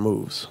attachment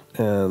moves,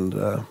 and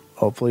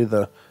hopefully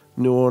the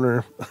new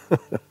owner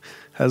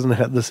hasn't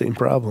had the same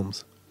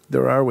problems.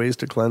 There are ways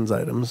to cleanse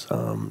items.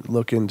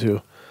 Look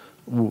into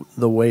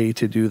the way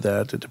to do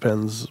that. It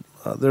depends.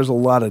 There's a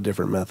lot of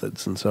different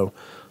methods, and so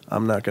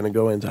I'm not going to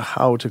go into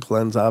how to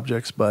cleanse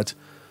objects, but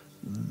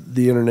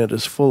the internet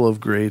is full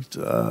of great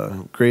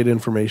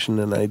information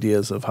and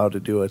ideas of how to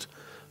do it.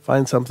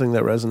 Find something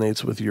that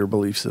resonates with your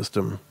belief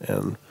system,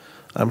 and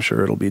I'm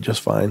sure it'll be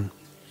just fine.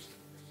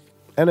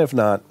 And if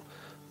not,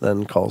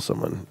 then call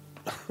someone.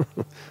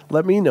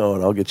 Let me know,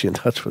 and I'll get you in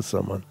touch with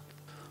someone.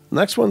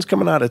 Next one's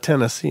coming out of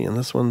Tennessee, and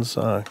this one's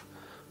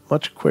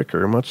much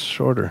quicker, much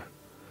shorter.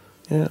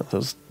 Yeah,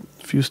 those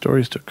few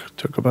stories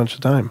took a bunch of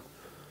time.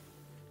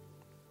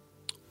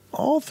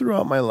 All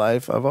throughout my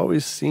life, I've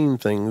always seen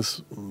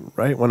things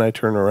right when I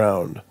turn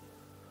around.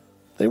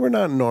 They were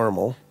not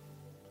normal.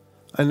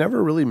 I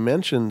never really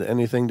mentioned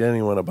anything to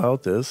anyone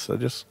about this. I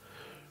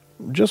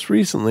just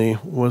recently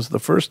was the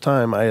first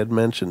time I had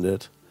mentioned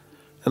it.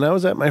 And I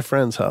was at my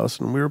friend's house,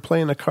 and we were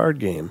playing a card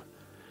game.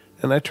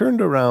 And I turned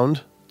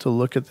around to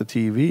look at the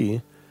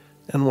TV,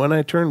 and when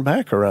I turned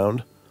back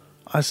around,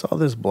 I saw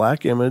this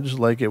black image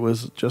like it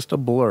was just a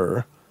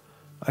blur.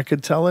 I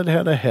could tell it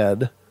had a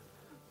head,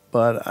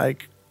 but I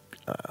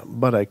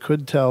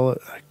could tell.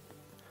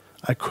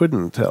 I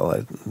couldn't tell.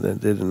 They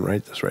didn't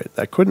write this right.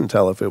 I couldn't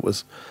tell if it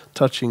was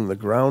touching the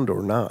ground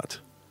or not.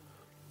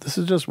 This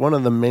is just one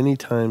of the many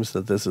times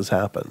that this has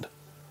happened.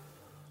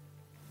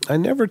 I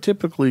never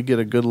typically get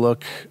a good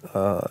look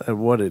at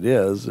what it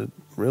is. It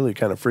really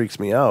kind of freaks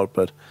me out,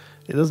 but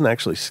it doesn't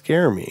actually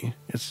scare me.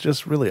 It's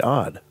just really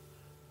odd.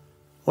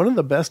 One of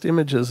the best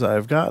images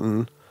I've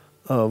gotten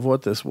of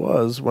what this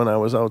was when I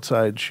was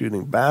outside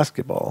shooting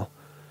basketball,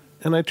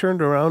 and I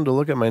turned around to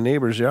look at my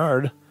neighbor's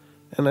yard,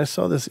 and I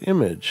saw this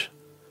image.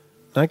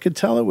 And I could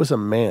tell it was a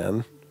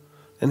man,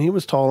 and he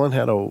was tall and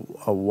had a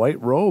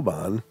white robe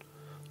on,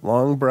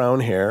 long brown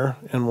hair,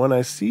 and when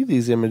I see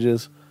these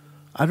images,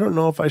 I don't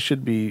know if I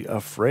should be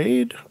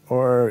afraid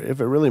or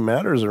if it really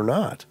matters or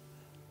not.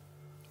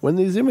 When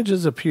these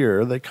images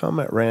appear, they come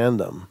at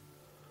random.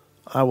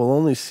 I will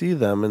only see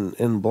them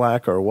in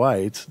black or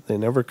white. They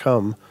never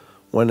come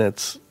when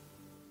it's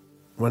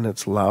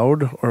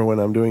loud or when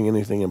I'm doing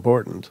anything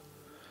important.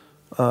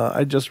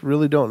 I just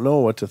really don't know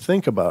what to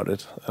think about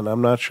it, and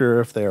I'm not sure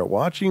if they are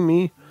watching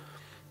me,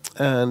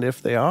 and if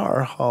they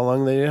are, how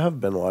long they have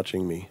been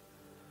watching me.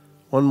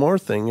 One more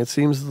thing, it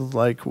seems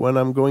like when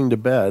I'm going to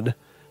bed,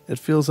 it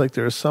feels like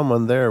there is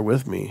someone there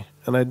with me,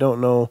 and I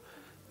don't know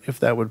if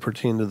that would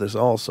pertain to this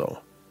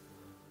also.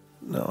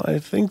 Now, I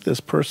think this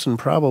person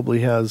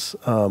probably has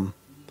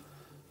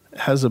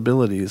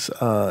abilities,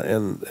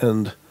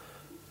 and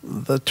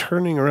the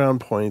turning around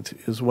point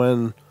is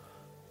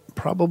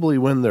probably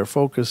when their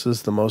focus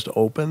is the most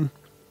open,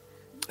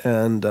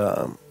 and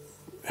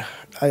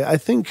I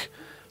think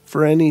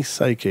for any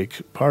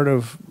psychic, part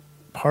of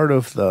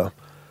the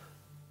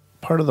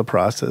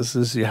process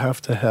is you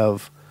have to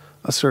have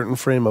a certain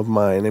frame of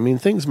mind. I mean,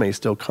 things may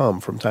still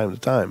come from time to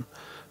time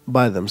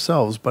by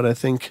themselves, but I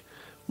think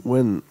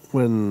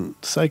when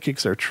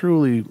psychics are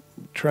truly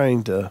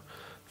trying to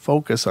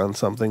focus on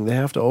something, they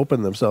have to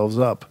open themselves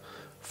up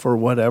for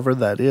whatever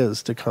that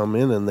is to come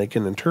in, and they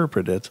can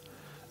interpret it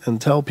and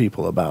tell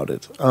people about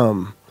it.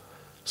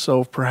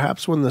 So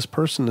perhaps when this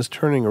person is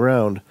turning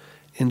around,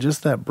 in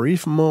just that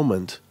brief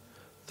moment,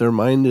 their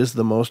mind is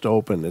the most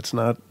open. It's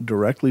not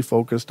directly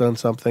focused on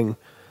something.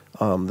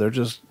 They're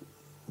just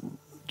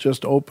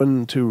just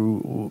open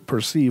to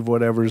perceive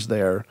whatever's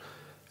there.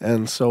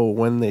 And so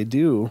when they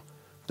do,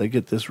 they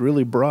get this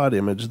really broad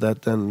image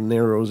that then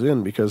narrows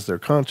in because their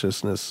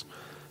consciousness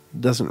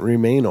doesn't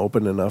remain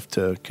open enough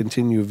to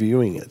continue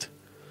viewing it.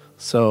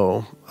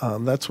 So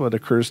that's what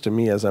occurs to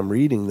me as I'm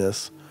reading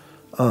this.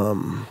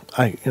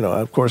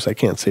 Of course, I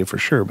can't say for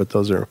sure, but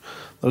those are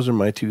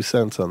my 2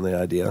 cents on the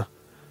idea.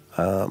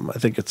 I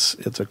think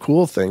it's a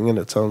cool thing, and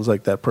it sounds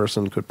like that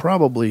person could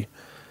probably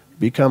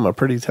become a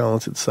pretty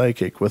talented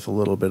psychic with a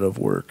little bit of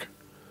work.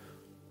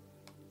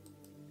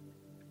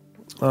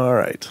 All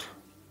right.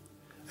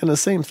 And the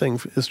same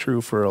thing is true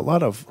for a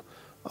lot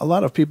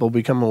of people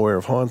become aware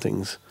of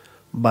hauntings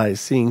by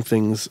seeing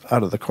things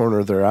out of the corner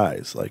of their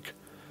eyes, like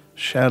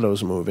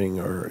shadows moving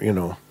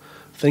or,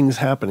 things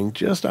happening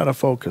just out of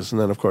focus. And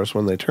then, of course,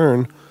 when they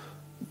turn,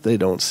 they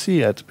don't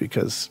see it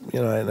because,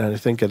 and I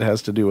think it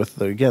has to do with,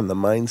 the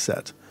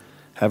mindset,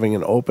 having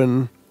an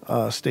open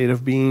state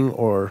of being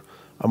or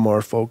a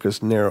more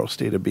focused, narrow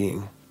state of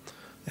being.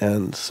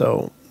 And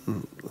so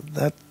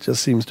that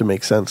just seems to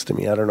make sense to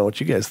me. I don't know what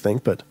you guys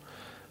think, but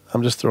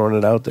I'm just throwing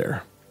it out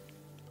there.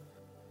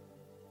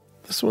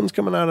 This one's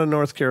coming out of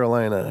North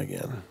Carolina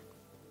again.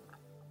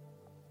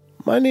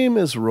 My name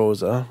is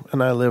Rosa,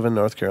 and I live in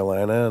North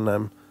Carolina,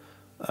 and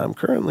I'm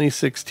currently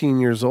 16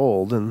 years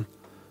old, and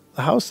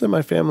the house that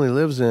my family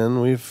lives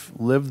in, we've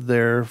lived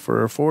there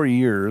for 4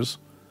 years.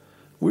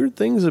 Weird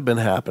things have been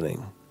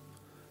happening.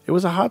 It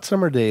was a hot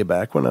summer day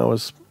back when I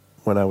was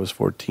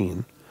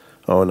 14.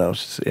 Oh, no,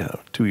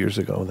 2 years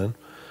ago then.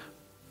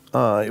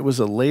 It was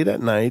late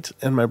at night,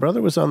 and my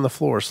brother was on the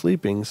floor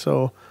sleeping,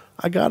 so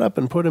I got up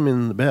and put him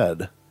in the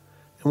bed.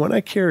 And when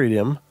I carried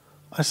him,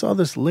 I saw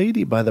this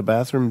lady by the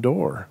bathroom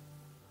door.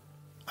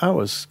 I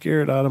was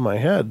scared out of my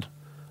head.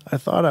 I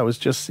thought I was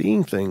just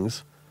seeing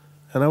things,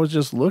 and I was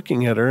just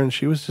looking at her, and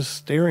she was just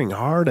staring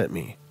hard at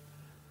me.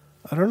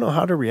 I don't know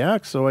how to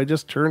react, so I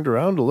just turned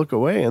around to look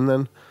away, and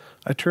then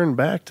I turned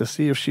back to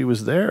see if she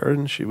was there,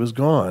 and she was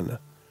gone.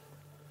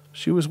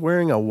 She was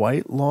wearing a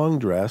white long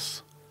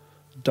dress,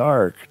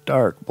 dark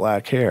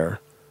black hair,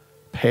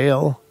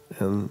 pale,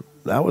 and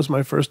that was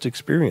my first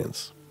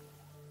experience.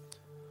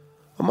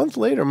 A month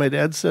later, my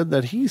dad said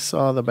that he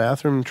saw the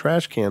bathroom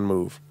trash can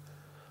move.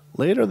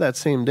 Later that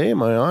same day,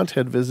 my aunt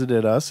had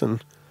visited us,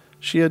 and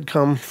she had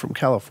come from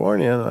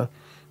California, and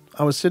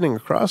I was sitting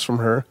across from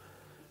her,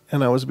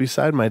 and I was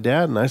beside my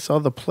dad, and I saw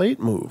the plate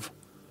move.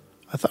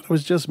 I thought it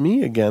was just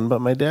me again, but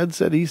my dad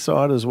said he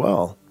saw it as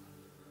well.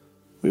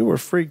 We were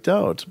freaked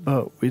out,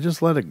 but we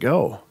just let it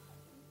go.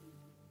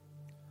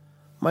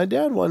 My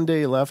dad one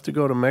day left to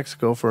go to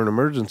Mexico for an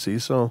emergency,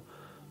 so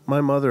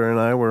my mother and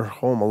I were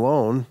home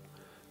alone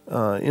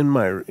in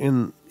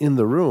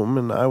the room,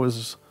 and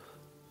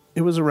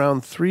it was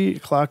around 3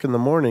 o'clock in the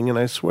morning, and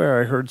I swear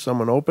I heard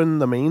someone open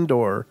the main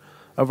door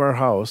of our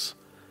house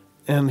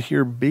and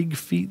hear big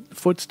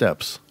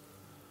footsteps,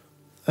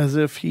 as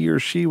if he or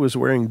she was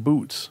wearing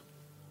boots.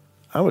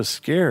 I was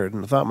scared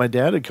and thought my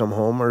dad had come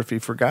home, or if he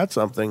forgot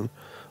something,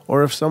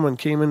 or if someone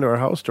came into our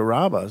house to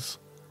rob us.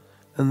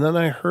 And then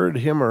I heard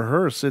him or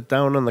her sit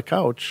down on the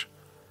couch,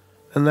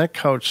 and that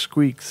couch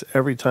squeaks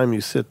every time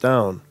you sit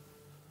down.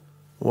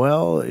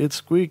 Well, it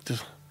squeaked,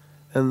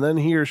 and then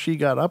he or she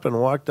got up and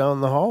walked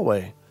down the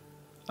hallway.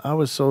 I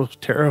was so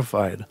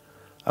terrified.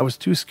 I was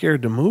too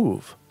scared to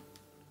move.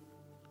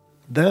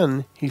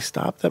 Then he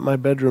stopped at my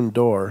bedroom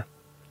door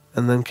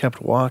and then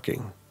kept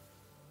walking.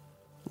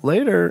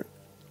 Later,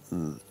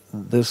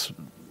 this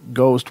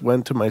ghost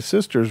went to my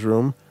sister's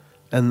room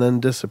and then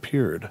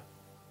disappeared.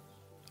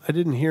 I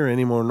didn't hear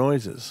any more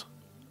noises.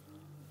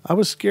 I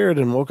was scared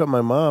and woke up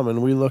my mom,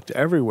 and we looked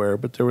everywhere,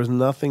 but there was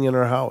nothing in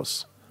our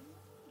house.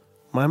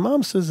 My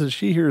mom says that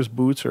she hears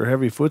boots or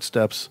heavy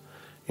footsteps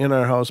in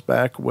our house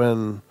back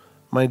when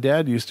my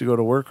dad used to go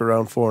to work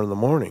around 4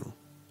 a.m.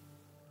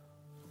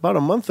 About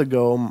a month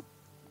ago,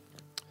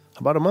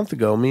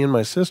 me and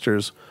my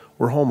sisters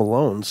were home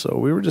alone, so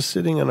we were just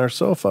sitting on our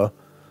sofa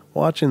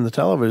watching the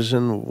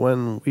television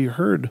when we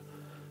heard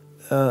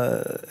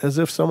as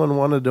if someone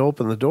wanted to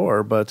open the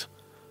door, but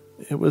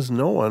it was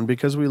no one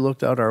because we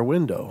looked out our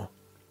window.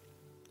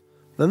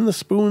 Then the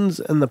spoons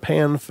and the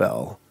pan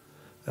fell,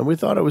 and we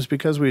thought it was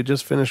because we had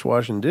just finished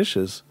washing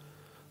dishes.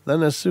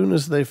 Then as soon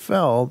as they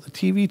fell, the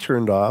TV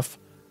turned off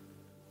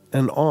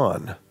and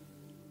on.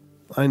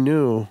 I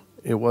knew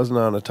it wasn't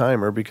on a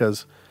timer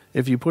because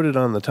if you put it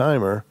on the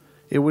timer,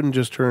 it wouldn't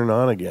just turn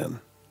on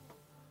again.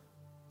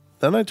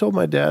 Then I told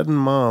my dad and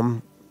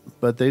mom,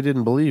 but they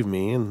didn't believe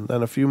me, and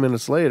then a few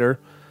minutes later,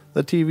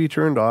 the TV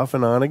turned off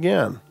and on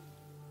again.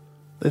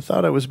 They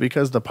thought it was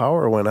because the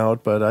power went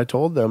out, but I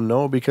told them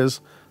no, because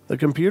the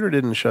computer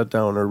didn't shut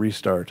down or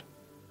restart.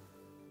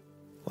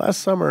 Last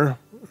summer,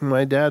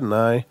 my dad and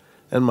I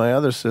and my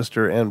other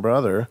sister and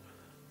brother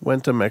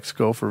went to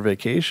Mexico for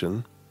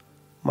vacation.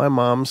 My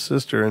mom's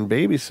sister and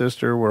baby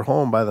sister were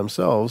home by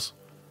themselves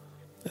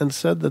and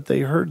said that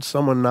they heard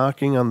someone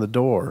knocking on the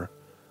door,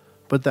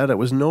 but that it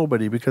was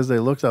nobody because they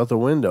looked out the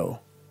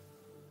window.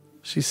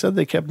 She said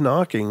they kept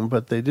knocking,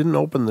 but they didn't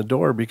open the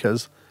door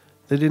because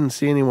they didn't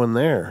see anyone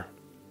there.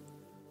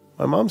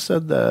 My mom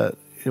said that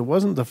it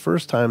wasn't the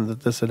first time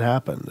that this had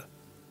happened.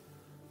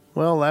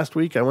 Well, last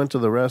week I went to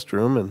the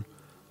restroom and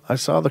I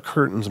saw the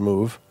curtains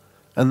move,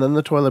 and then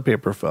the toilet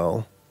paper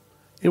fell.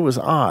 It was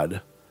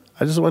odd.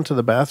 I just went to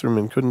the bathroom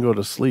and couldn't go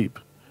to sleep.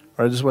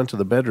 Or I just went to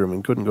the bedroom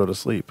and couldn't go to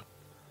sleep.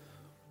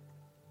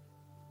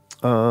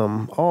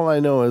 All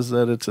I know is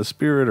that it's a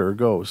spirit or a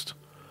ghost.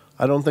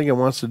 I don't think it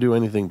wants to do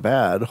anything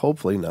bad.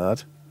 Hopefully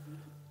not.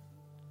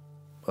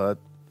 But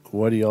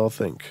what do y'all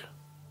think?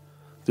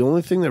 The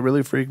only thing that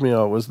really freaked me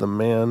out was the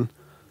man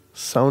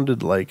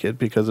sounded like it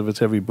because of its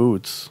heavy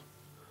boots.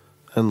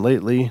 And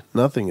lately,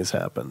 nothing has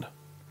happened.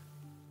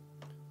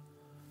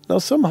 Now,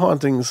 some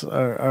hauntings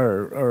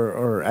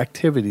are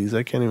activities.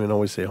 I can't even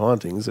always say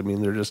hauntings. I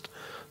mean,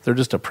 they're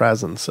just a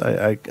presence.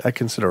 I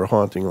consider a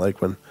haunting like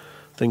when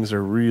things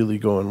are really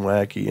going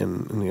wacky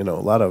and a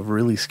lot of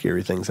really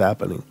scary things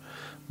happening.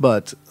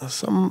 But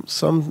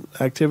some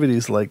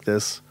activities like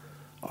this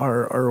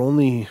are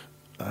only,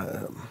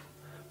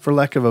 for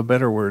lack of a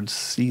better word,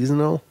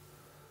 seasonal.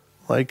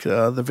 Like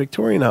the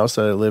Victorian house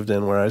that I lived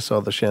in where I saw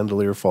the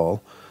chandelier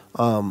fall.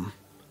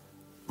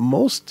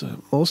 Most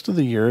of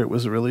the year it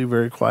was really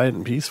very quiet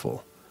and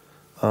peaceful.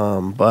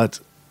 But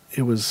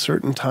it was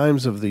certain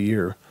times of the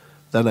year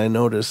that I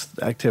noticed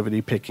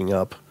activity picking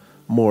up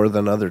more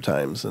than other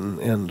times.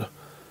 And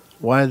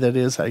why that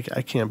is, I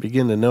can't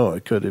begin to know.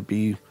 Could it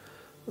be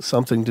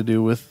something to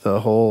do with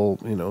the whole,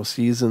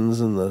 seasons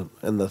and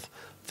the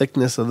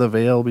thickness of the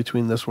veil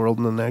between this world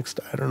and the next?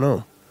 I don't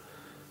know.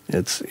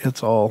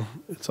 It's all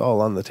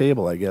on the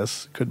table, I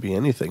guess. It could be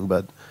anything,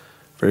 but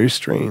very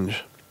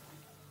strange.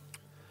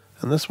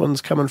 And this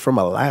one's coming from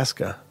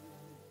Alaska.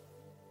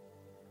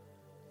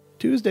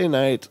 Tuesday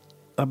night,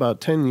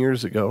 about 10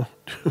 years ago,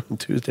 me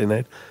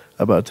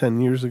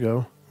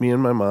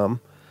and my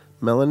mom,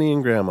 Melanie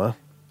and Grandma,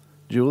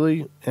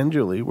 Julie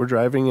were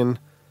driving in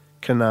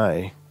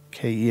Kenai,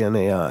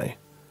 Kenai.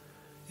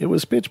 It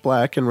was pitch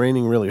black and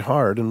raining really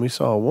hard, and we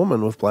saw a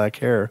woman with black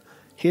hair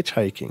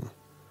hitchhiking.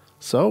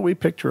 So we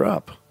picked her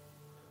up.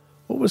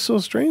 What was so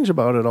strange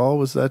about it all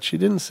was that she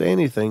didn't say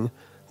anything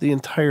the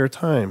entire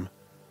time.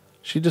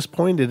 She just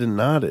pointed and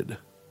nodded.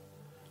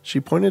 She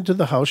pointed to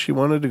the house she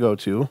wanted to go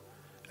to,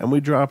 and we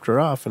dropped her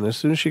off, and as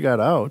soon as she got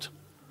out,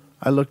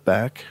 I looked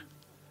back,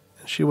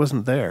 and she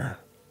wasn't there.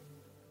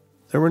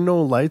 There were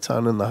no lights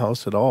on in the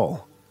house at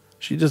all.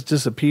 She just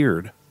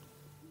disappeared.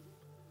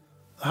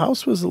 The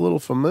house was a little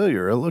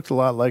familiar. It looked a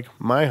lot like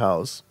my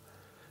house,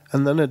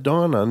 and then it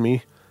dawned on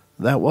me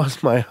that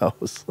was my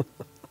house.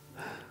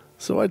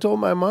 So I told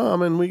my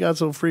mom, and we got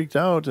so freaked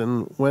out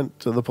and went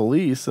to the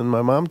police, and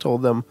my mom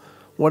told them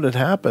what had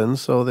happened,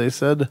 so they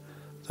said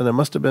that it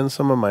must have been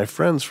some of my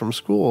friends from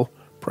school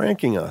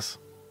pranking us.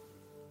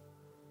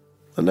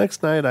 The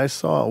next night I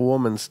saw a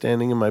woman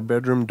standing in my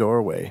bedroom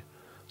doorway,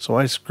 so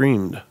I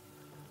screamed.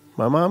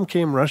 My mom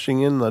came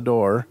rushing in the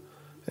door,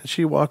 and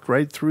she walked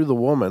right through the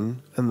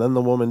woman, and then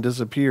the woman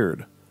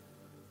disappeared.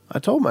 I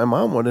told my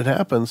mom what had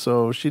happened,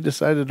 so she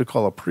decided to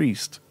call a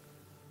priest.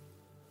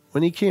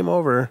 When he came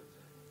over,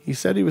 he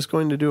said he was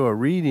going to do a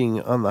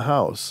reading on the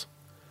house,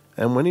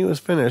 and when he was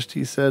finished,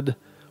 he said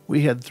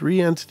we had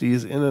 3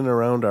 entities in and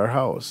around our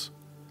house.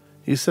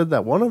 He said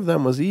that one of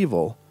them was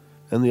evil,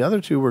 and the other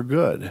 2 were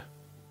good.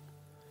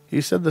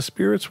 He said the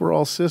spirits were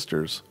all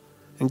sisters,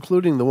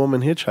 including the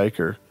woman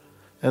hitchhiker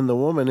and the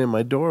woman in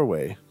my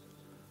doorway.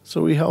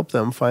 So we helped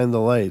them find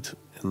the light,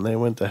 and they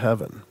went to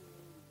heaven.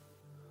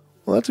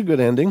 Well, that's a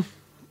good ending.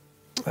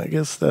 I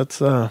guess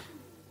that's a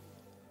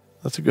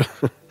good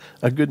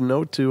a good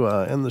note to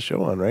end the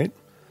show on, right?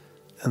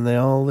 And they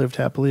all lived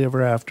happily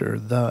ever after.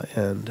 The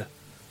end.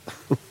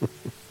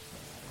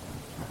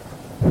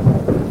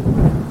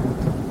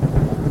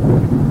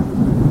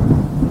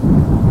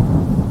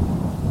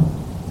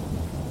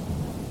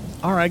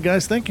 All right,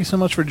 guys, thank you so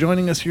much for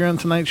joining us here on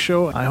tonight's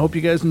show. I hope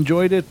you guys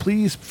enjoyed it.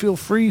 Please feel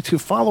free to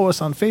follow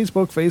us on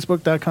Facebook,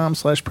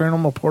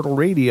 facebook.com/Paranormal Portal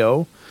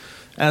Radio,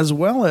 as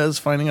well as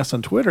finding us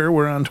on Twitter.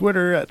 We're on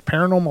Twitter at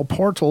Paranormal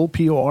Portal,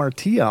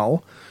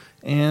 Portl.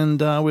 And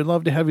we'd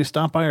love to have you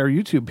stop by our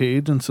YouTube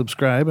page and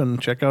subscribe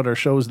and check out our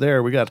shows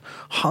there. We got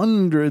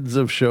hundreds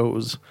of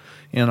shows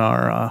in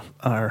our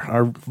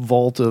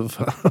vault of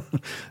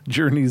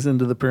journeys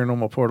into the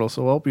paranormal portal.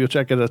 So I hope you'll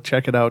check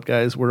it out,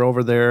 guys. We're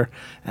over there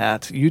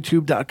at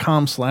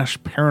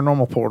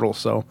youtube.com/paranormal portal.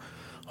 So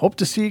hope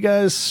to see you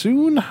guys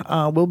soon.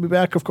 We'll be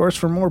back, of course,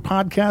 for more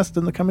podcasts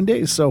in the coming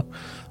days. So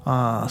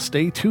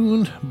stay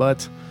tuned.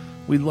 But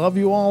we love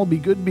you all. Be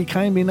good, be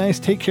kind, be nice.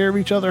 Take care of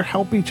each other.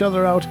 Help each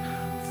other out.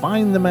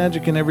 Find the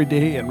magic in every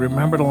day. And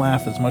remember to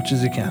laugh as much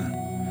as you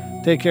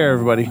can. Take care,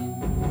 everybody.